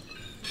Greece.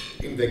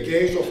 In the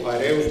case of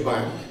Piraeus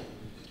Bank,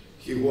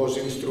 he was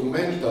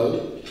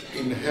instrumental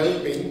in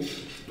helping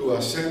to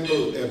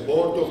assemble a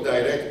board of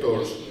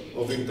directors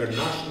of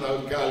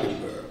international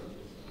caliber.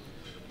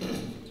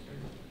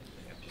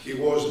 He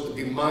was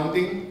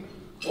demanding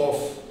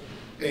of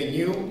a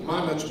new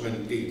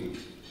management team.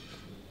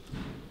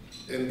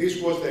 And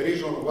this was the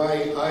reason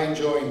why I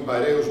joined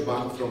Piraeus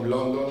Bank from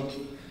London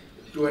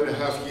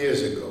 2.5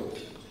 years ago.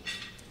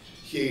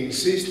 He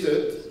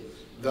insisted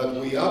that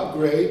we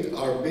upgrade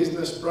our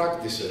business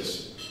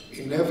practices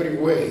in every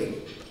way.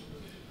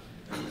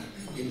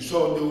 In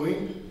so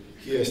doing,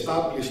 he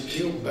established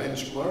new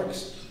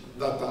benchmarks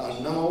that are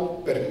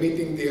now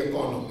permitting the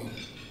economy.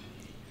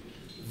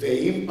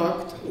 The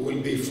impact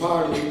will be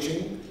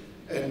far-reaching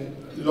and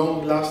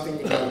long-lasting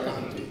in our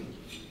country.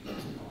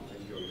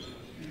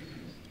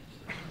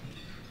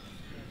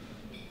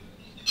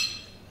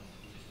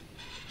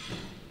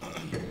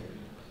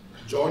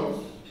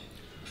 John,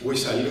 we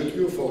salute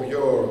you for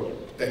your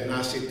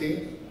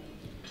tenacity,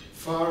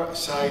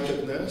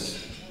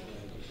 far-sightedness,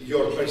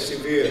 your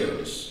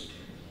perseverance.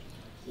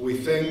 We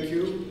thank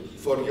you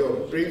for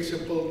your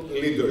principled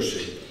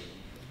leadership.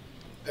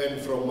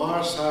 And from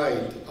our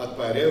side at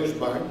Piraeus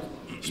Bank,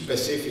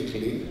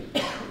 specifically,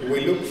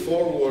 we look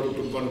forward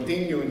to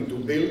continuing to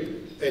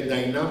build a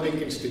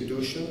dynamic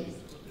institution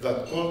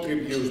that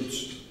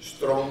contributes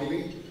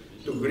strongly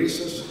to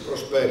Greece's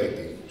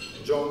prosperity.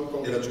 John,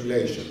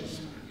 congratulations.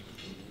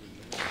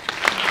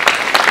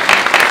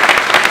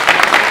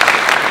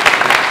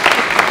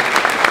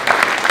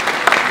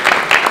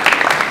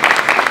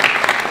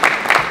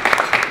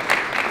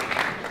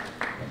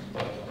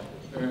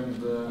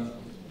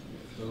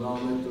 Allow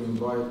me to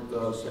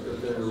invite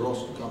Secretary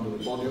Ross to come to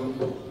the podium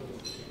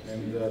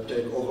and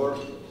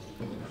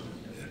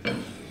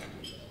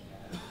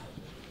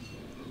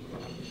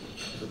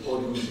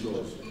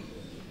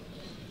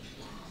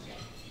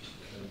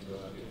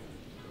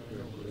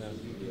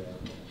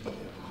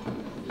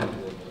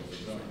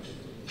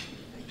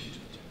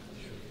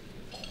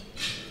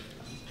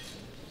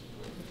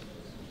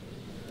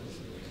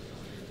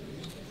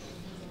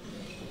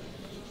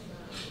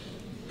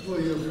Well,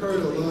 you've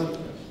heard a lot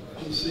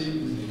this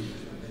evening,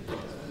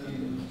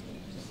 and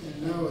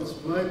now it's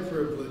my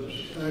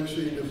privilege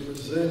actually to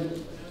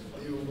present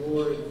the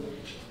award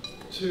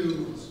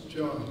to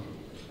John,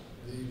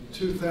 the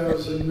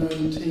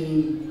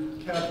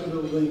 2019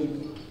 Capital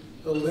Link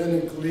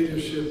Hellenic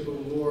Leadership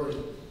Award,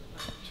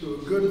 to a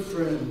good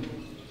friend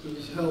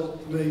who's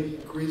helped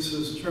make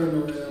Greece's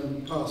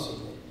turnaround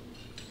possible.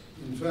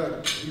 In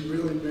fact, he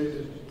really made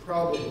it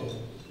probable,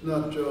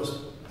 not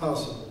just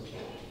possible.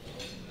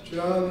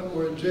 John,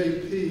 or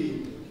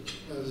JP,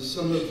 as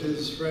some of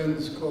his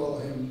friends call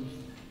him,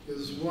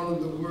 is one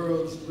of the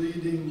world's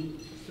leading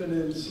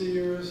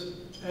financiers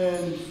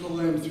and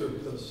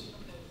philanthropists.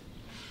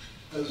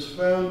 As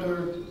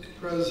founder,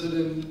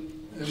 president,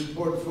 and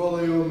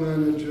portfolio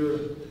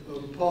manager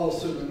of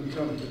Paulson and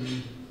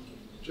Company,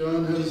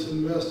 John has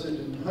invested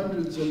in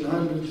hundreds and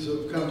hundreds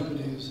of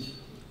companies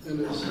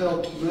and has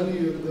helped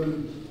many of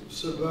them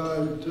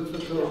survive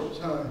difficult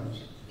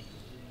times.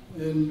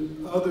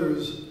 And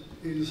others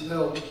he's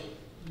helped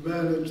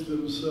manage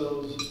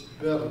themselves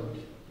better.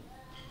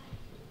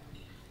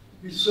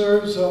 He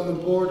serves on the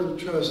Board of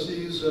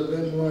Trustees of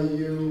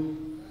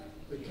NYU,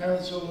 the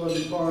Council on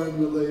Foreign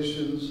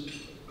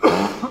Relations,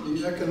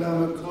 the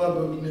Economic Club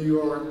of New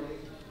York,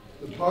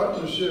 the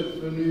Partnership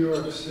for New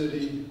York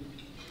City,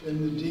 and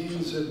the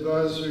Dean's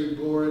Advisory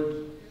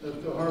Board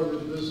at the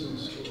Harvard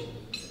Business School.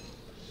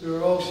 There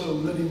are also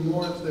many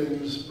more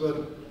things,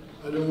 but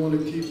I don't want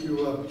to keep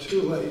you up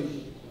too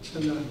late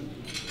tonight.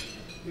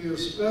 He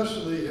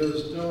especially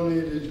has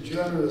donated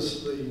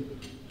generously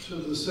to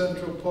the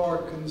Central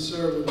Park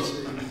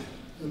Conservancy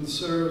and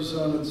serves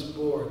on its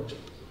board.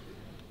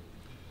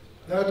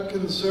 That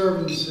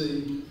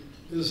conservancy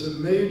is a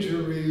major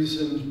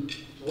reason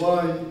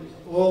why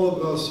all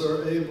of us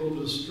are able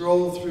to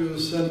stroll through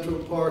Central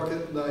Park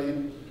at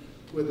night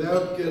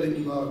without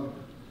getting mugged,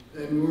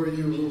 and where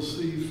you will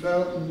see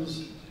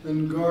fountains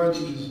and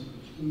gardens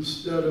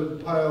instead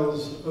of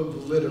piles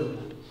of litter.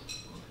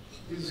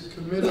 He's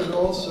committed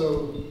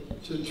also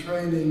to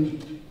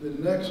training the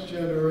next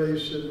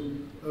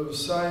generation of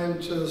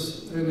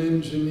scientists and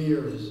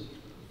engineers,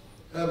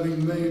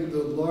 having made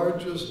the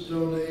largest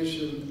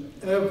donation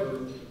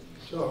ever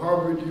to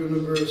Harvard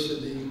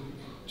University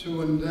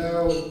to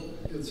endow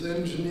its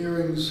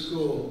engineering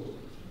school,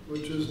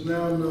 which is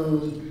now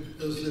known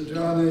as the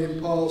John A.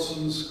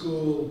 Paulson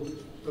School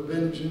of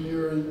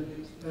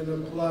Engineering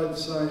and Applied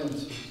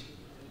Sciences.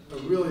 I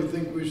really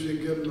think we should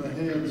give him a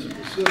hand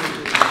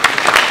specifically.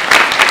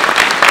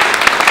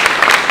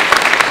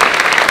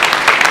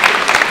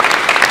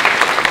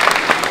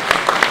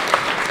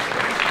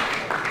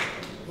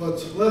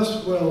 What's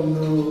less well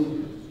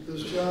known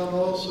is John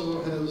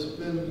also has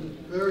been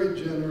very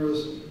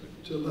generous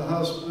to the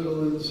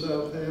hospital in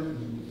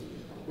Southampton,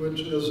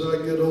 which as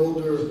I get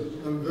older,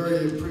 I'm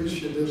very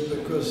appreciative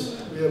because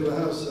we have a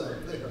house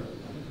out there.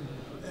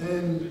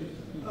 And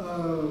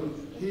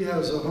he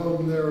has a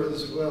home there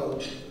as well.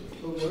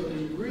 But what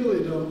you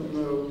really don't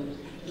know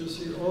is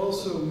he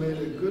also made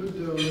a good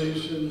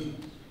donation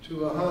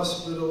to a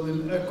hospital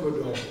in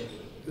Ecuador.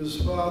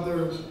 His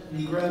father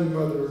and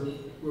grandmother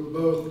were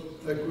both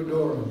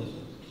Ecuadorians.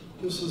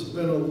 This has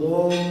been a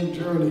long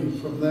journey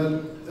from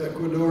that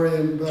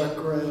Ecuadorian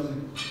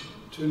background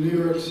to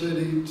New York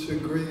City, to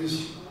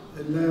Greece,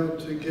 and now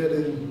to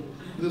getting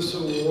this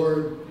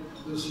award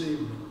this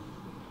evening.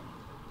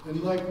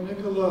 And like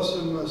Nicholas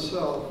and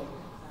myself,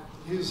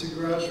 he's a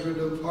graduate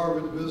of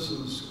Harvard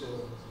Business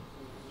School.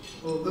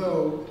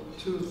 Although,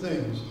 two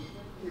things.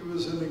 He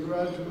was in the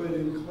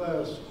graduating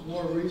class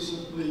more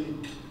recently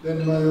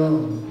than my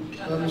own.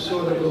 I'm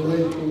sort of a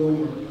late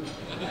bloomer.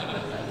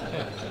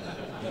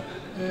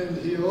 And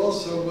he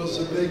also was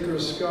a Baker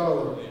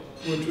Scholar,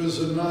 which was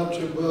a notch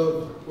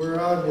above where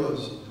I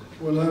was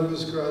when I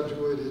was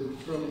graduated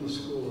from the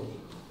school.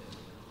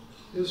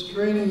 His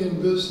training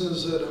in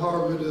business at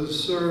Harvard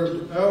has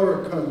served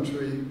our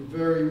country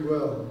very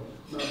well,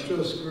 not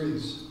just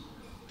Greece,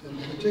 and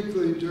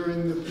particularly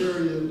during the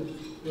period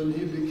when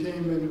he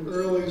became an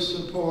early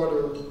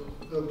supporter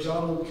of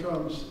Donald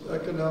Trump's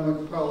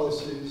economic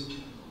policies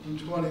in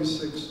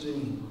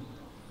 2016.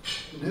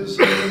 And his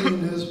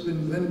opinion has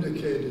been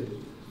vindicated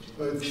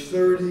by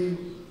 30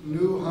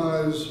 new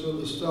highs for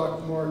the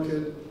stock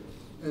market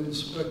and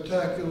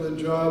spectacular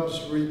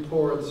jobs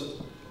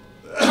reports,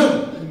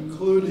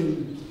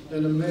 including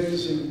an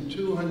amazing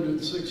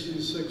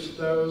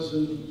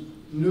 266,000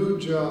 new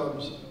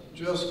jobs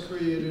just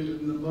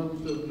created in the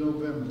month of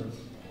November.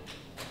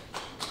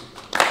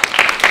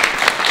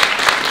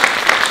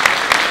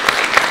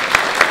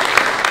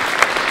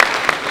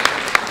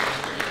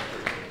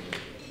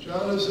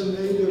 John is a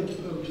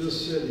native of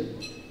this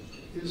city.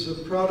 He's a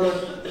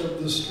product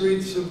of the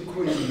streets of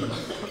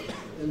Queens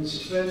and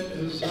spent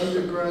his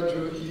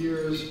undergraduate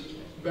years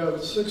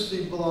about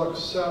 60 blocks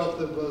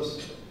south of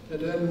us at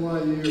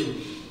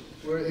NYU,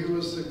 where he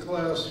was the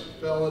class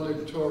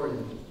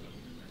valedictorian.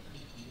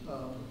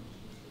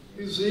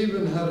 He's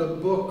even had a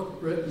book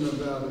written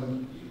about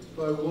him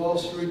by Wall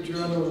Street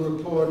Journal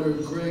reporter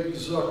Greg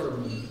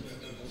Zuckerman.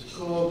 It's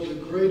called The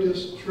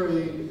Greatest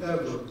Trade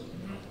Ever,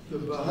 the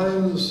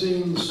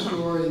behind-the-scenes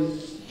story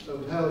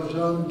of how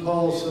John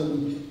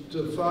Paulson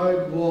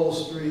defied Wall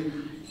Street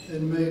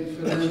and made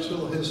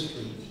financial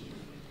history.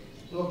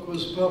 The book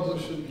was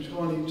published in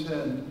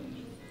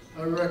 2010.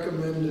 I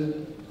recommend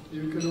it.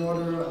 You can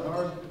order a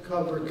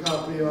hardcover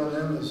copy on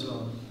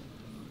Amazon.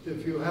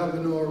 If you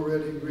haven't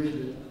already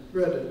read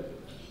it.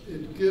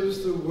 It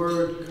gives the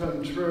word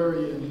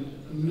contrarian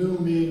new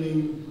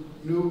meaning,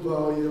 new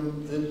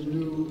volume, and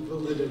new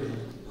validity.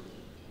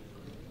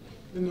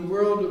 In the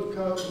world of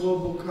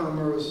global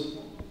commerce,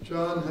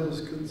 John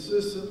has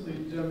consistently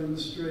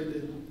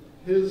demonstrated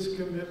his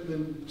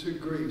commitment to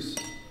Greece,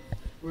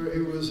 where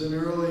he was an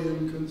early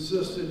and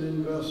consistent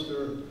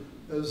investor,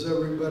 as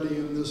everybody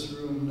in this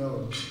room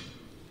knows.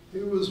 He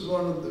was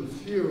one of the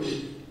few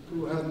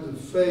who had the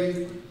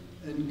faith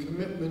and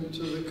commitment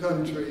to the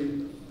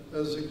country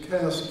as it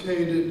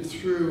cascaded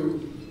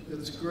through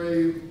its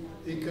grave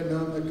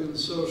economic and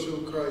social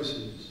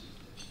crises.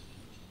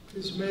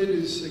 He's made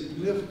a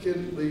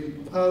significantly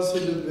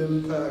positive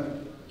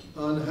impact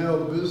on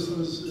how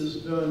business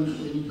is done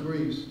in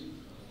Greece,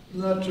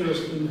 not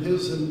just in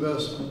his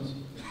investments,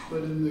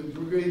 but in the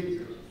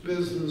Greek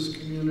business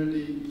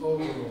community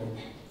overall.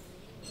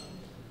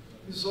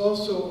 He's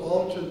also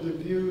altered the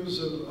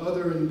views of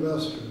other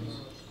investors,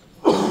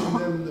 giving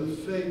them the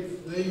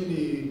faith they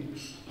need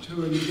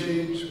to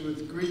engage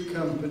with Greek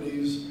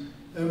companies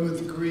and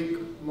with Greek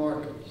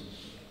markets.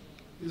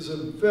 He's a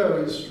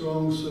very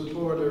strong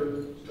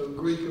supporter of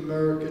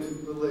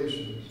Greek-American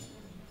relations.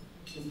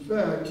 In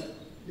fact,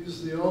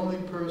 he's the only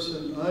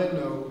person I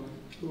know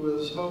who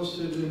has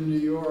hosted in New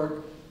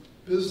York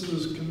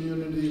business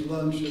community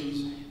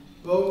luncheons,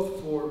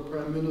 both for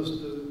Prime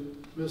Minister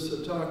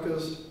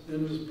Mitsotakis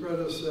and his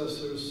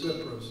predecessor,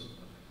 Tsipras.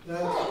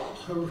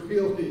 That's a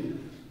really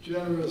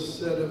generous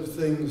set of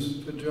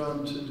things for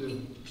John to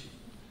do.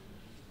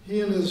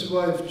 He and his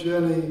wife,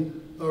 Jenny,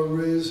 are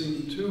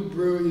raising two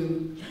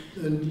brilliant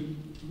and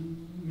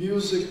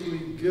musically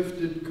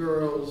gifted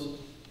girls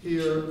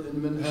here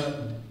in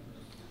Manhattan.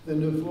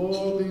 And if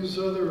all these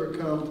other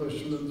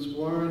accomplishments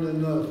weren't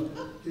enough,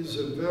 he's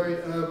a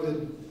very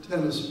avid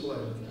tennis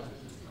player.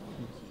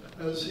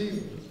 As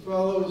he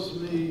follows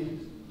me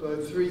by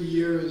 3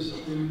 years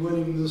in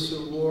winning this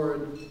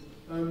award,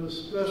 I'm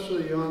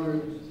especially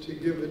honored to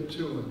give it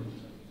to him.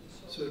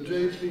 So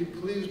JP,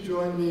 please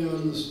join me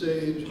on the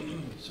stage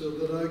so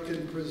that I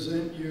can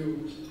present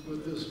you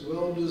with this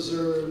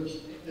well-deserved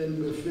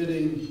and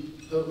befitting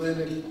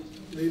Hellenic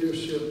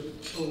Leadership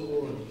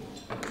Award.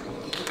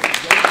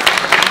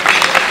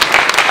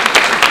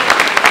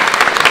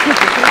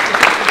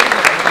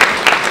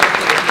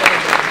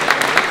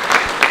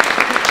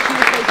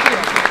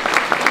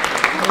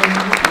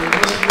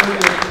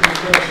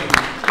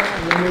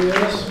 When they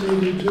asked me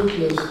to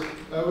do this,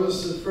 I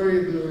was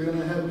afraid they were going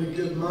to have me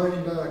give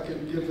mine back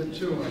and give it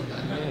to him.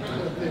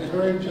 But they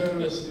very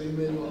generously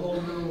made a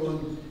whole new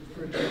one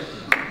for John.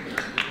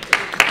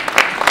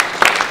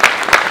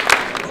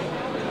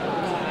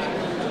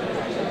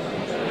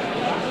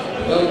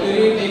 Well, good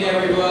evening,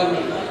 everyone.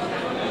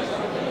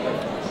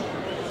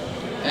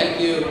 Thank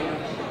you.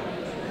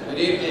 Good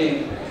evening.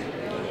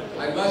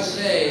 I must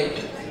say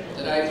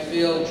that I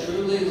feel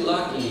truly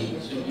lucky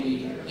to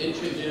be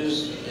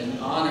introduced and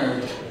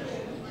honored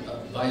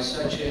by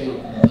such an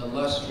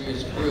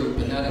illustrious group,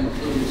 and that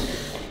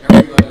includes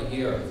everybody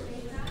here.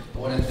 I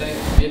want to thank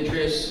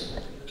Beatrice,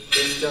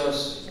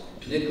 Christos,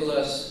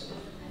 Nicholas,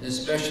 and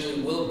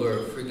especially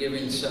Wilbur for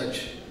giving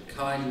such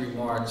kind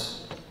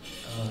remarks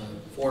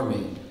for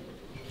me.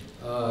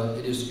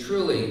 It is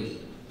truly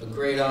a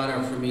great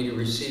honor for me to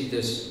receive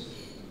this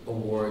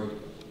award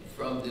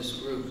from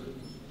this group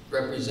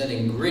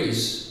representing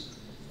Greece,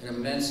 an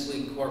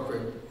immensely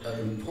important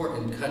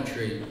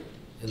country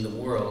in the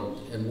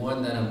world, and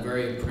one that I'm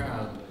very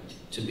proud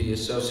to be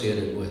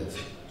associated with.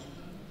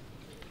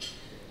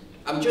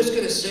 I'm just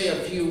going to say a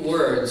few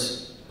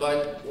words,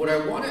 but what I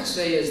want to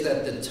say is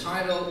that the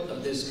title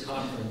of this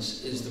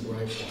conference is the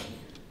right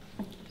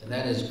one, and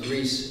that is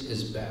Greece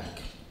is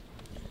Back.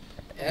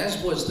 As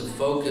was the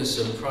focus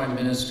of Prime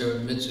Minister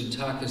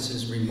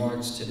Mitsotakis'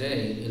 remarks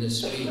today in his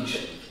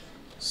speech,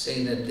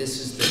 saying that this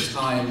is the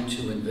time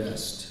to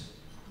invest.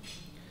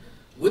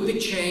 With the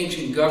change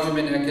in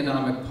government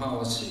economic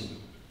policy,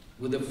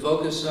 with a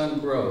focus on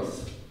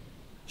growth,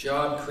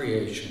 job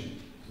creation,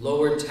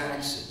 lower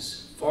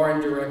taxes,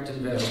 foreign direct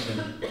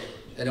investment,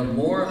 and a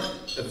more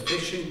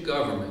efficient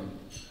government,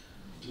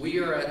 we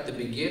are at the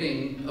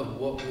beginning of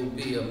what will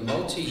be a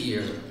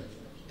multi-year,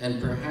 and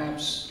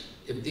perhaps,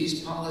 if these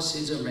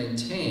policies are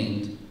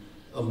maintained,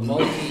 a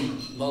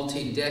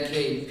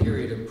multi-decade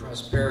period of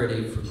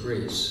prosperity for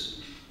Greece.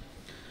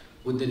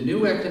 With the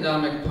new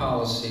economic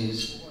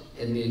policies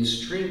and the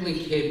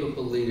extremely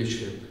capable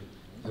leadership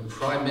of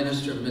Prime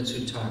Minister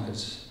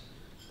Mitsotakis,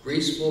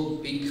 Greece will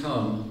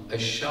become a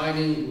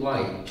shining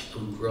light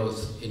of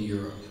growth in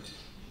Europe.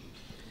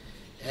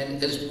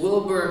 And as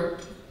Wilbur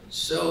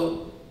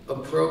so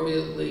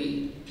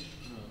appropriately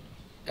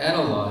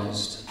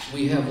analyzed,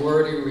 we have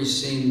already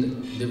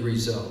received the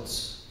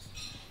results.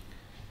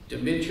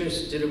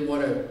 Dimitris didn't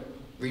want to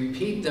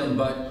repeat them,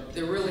 but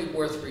they're really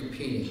worth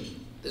repeating.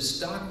 The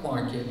stock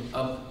market,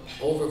 up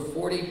over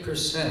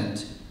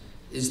 40%,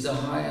 is the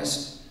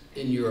highest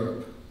in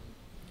Europe.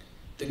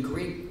 The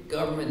Greek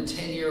government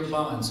 10-year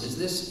bonds, is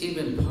this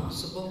even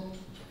possible?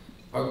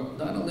 Are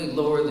not only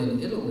lower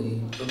than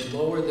Italy, but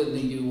lower than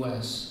the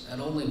US at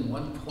only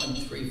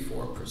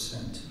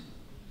 1.34%.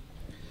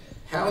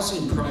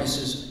 Housing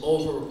prices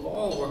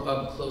overall were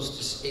up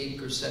close to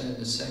 8% in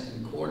the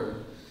second quarter,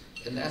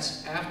 and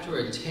that's after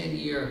a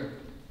 10-year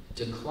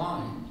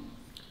decline.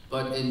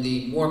 But in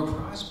the more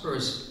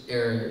prosperous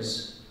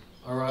areas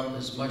are up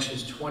as much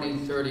as 20,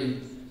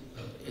 30,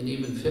 and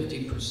even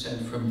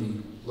 50% from the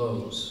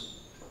lows.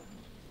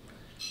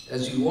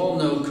 As you all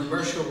know,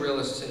 commercial real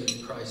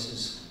estate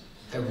prices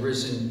have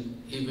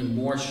risen even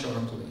more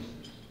sharply.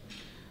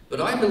 But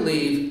I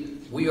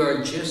believe we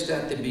are just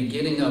at the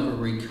beginning of a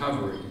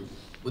recovery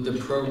with the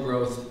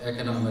pro-growth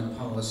economic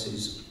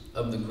policies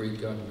of the Greek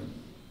government.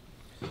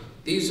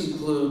 These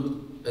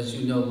include, as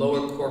you know,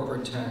 lower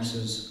corporate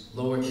taxes,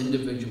 lower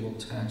individual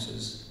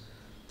taxes,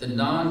 the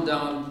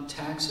non-dom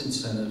tax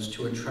incentives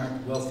to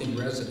attract wealthy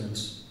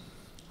residents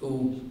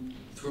who,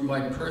 through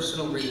my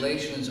personal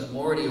relations, I'm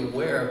already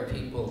aware of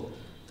people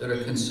that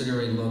are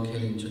considering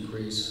locating to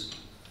Greece,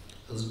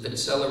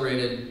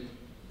 accelerated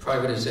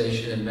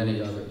privatization, and many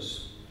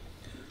others.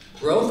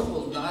 Growth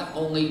will not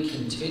only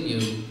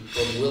continue,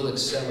 but will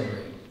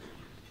accelerate.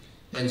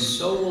 And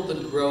so will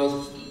the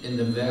growth in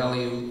the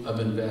value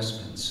of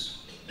investments.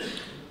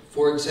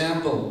 For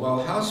example,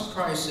 while house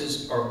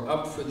prices are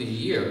up for the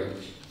year,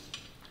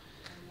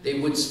 they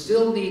would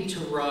still need to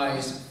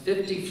rise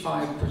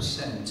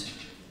 55%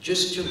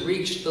 just to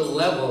reach the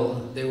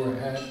level they were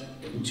at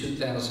in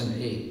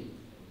 2008.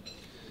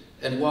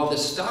 And while the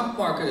stock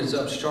market is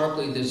up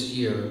sharply this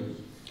year,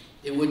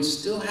 it would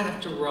still have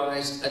to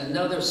rise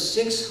another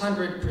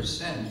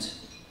 600%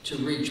 to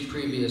reach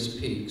previous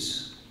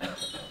peaks.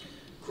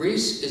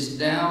 Greece is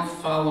now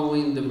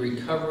following the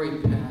recovery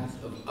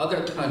path of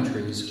other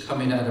countries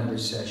coming out of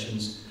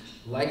recessions,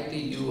 like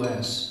the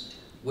US,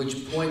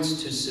 which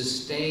points to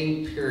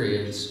sustained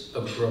periods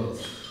of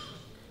growth.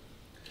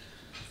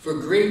 For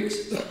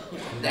Greeks,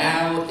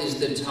 now is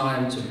the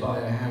time to buy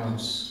a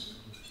house.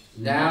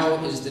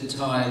 Now is the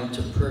time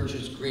to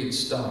purchase Greek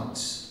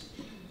stocks.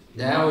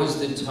 Now is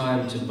the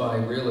time to buy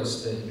real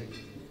estate.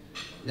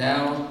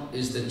 Now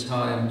is the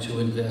time to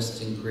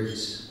invest in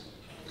Greece.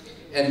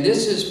 And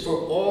this is for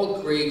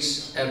all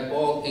Greeks at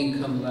all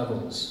income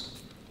levels.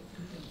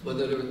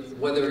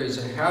 Whether it is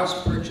a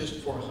house purchased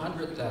for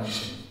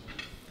 $100,000,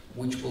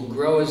 which will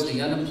grow as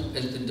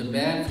the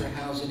demand for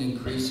housing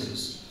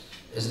increases,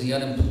 as the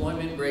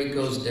unemployment rate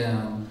goes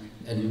down,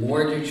 and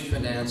mortgage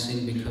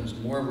financing becomes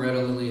more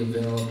readily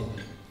available,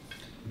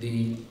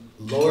 the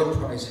lower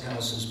price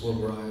houses will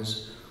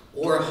rise,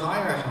 or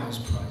higher house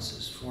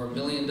prices for $1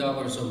 million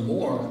or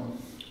more,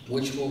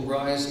 which will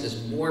rise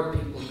as more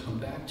people come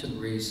back to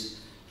Greece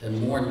and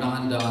more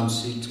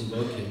non-doms seek to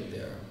locate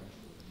there.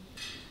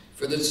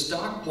 For the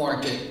stock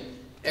market,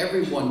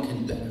 everyone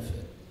can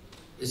benefit.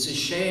 It's a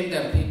shame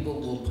that people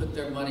will put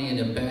their money in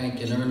a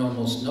bank and earn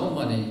almost no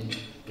money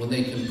when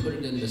they can put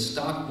it in the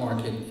stock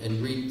market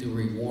and reap the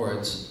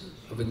rewards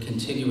of a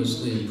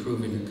continuously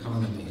improving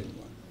economy.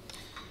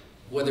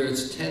 Whether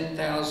it's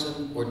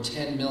 10,000 or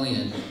 10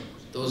 million,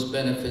 those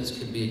benefits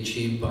can be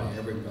achieved by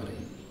everybody.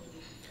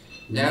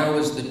 Now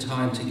is the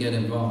time to get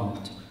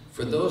involved.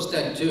 For those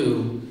that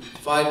do,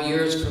 5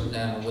 years from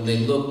now, when they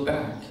look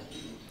back,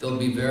 they'll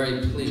be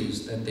very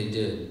pleased that they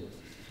did.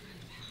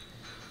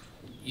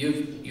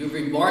 You've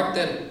remarked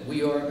that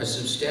we are a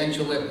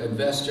substantial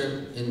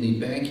investor in the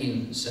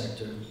banking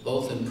sector,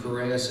 both in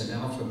Piraeus and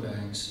Alpha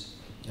Banks,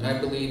 and I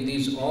believe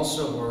these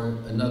also are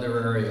another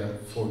area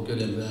for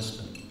good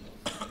investment.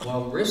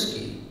 While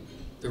risky,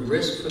 the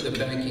risk for the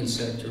banking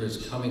sector is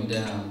coming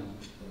down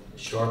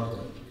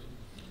sharply.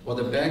 While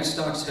the bank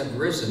stocks have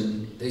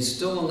risen, they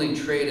still only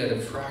trade at a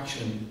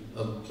fraction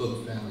of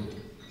book value.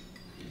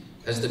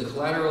 As the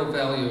collateral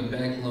value of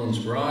bank loans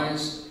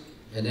rise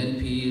and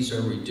NPEs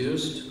are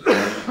reduced,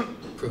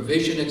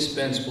 provision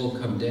expense will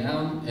come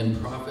down and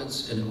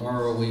profits and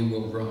ROE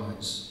will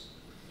rise.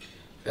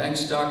 Bank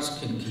stocks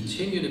can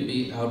continue to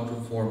be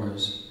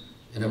outperformers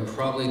and are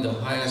probably the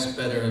highest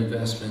beta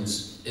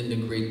investments in the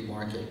Greek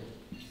market.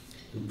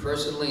 And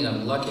personally,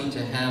 I'm lucky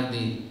to have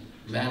the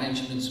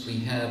managements we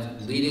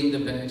have leading the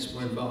banks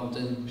we're involved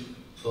in,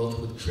 both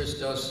with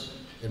Christos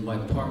and my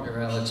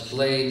partner Alex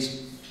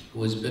Blades,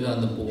 who has been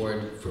on the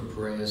board for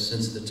Piraeus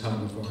since the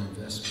time of our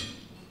investment.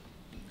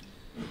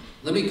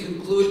 Let me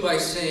conclude by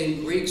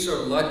saying Greeks are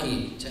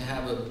lucky to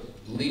have a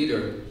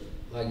leader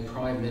like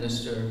Prime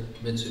Minister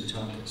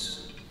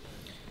Mitsotakis.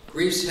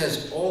 Greece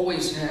has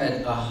always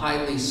had a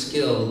highly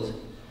skilled,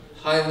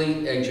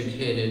 highly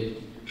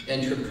educated,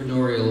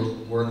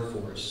 entrepreneurial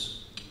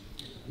workforce.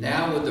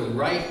 Now, with the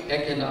right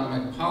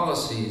economic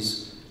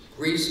policies,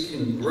 Greece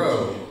can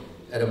grow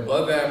at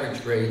above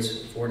average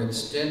rates for an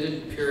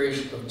extended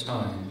period of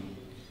time,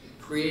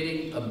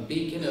 creating a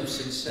beacon of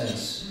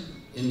success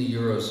in the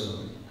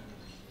Eurozone.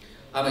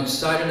 I'm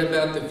excited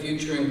about the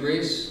future in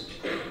Greece.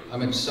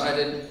 I'm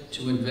excited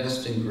to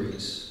invest in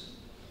Greece.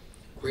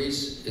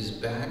 Greece is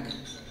back.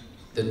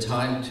 The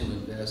time to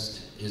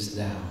invest is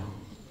now.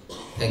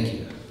 Thank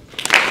you.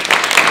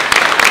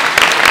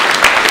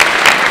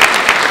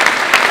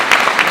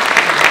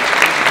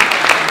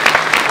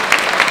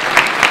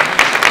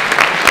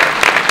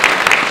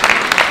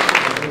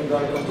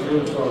 That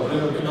concludes our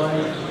dinner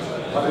tonight.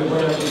 By the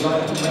way, I would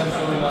like to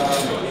mention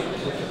that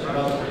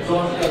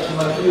John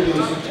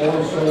Katsimakidis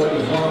also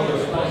is one of the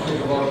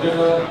sponsors of our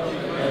dinner.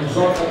 And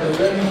John had a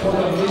very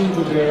important meeting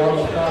today out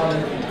of town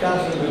and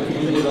canceled it to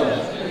be with us.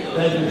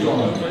 Thank you,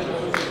 John.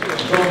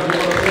 John, do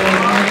you want to say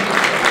anything?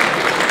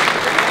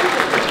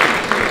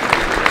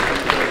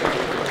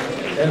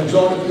 And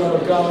John is going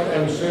to come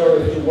and share a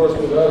few words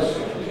with us.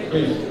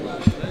 Please.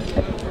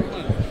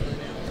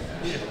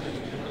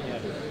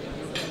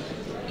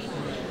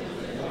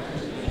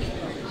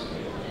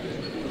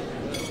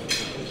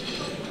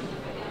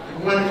 I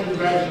want to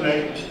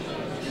congratulate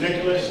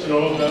Nicholas and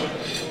Olga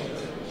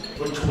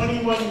for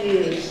 21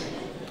 years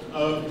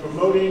of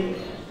promoting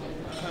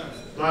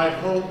my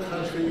home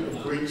country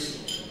of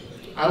Greece.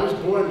 I was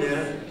born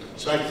there,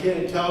 so I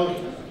can't tell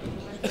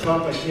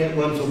Trump I can't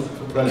run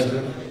for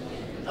president.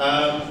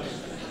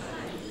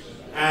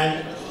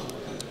 And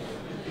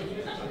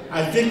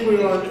I think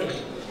we're on,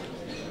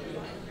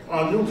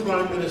 our new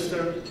Prime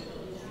Minister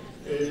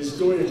is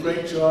doing a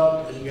great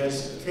job, and he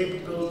has the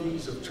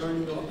capabilities of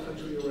turning our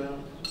country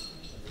around.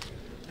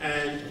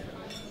 And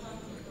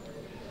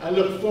I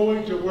look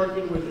forward to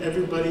working with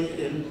everybody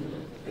in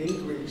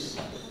Greece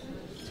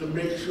to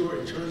make sure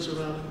it turns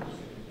around.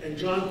 And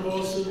John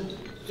Paulson,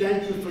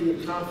 thank you for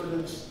your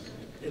confidence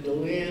in the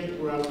land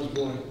where I was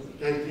born.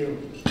 Thank you.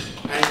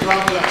 And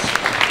God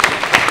bless.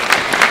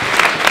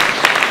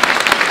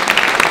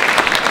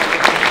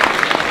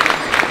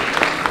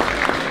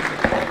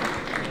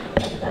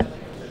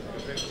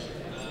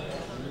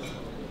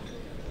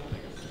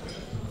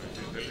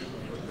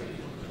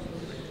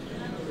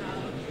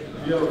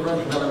 Dear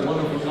friends, have a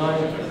wonderful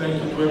night.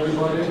 Thank you to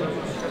everybody.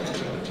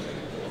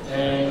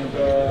 And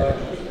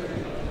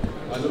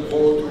I look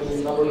forward to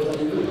number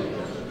 22.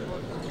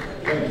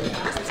 Thank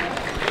you.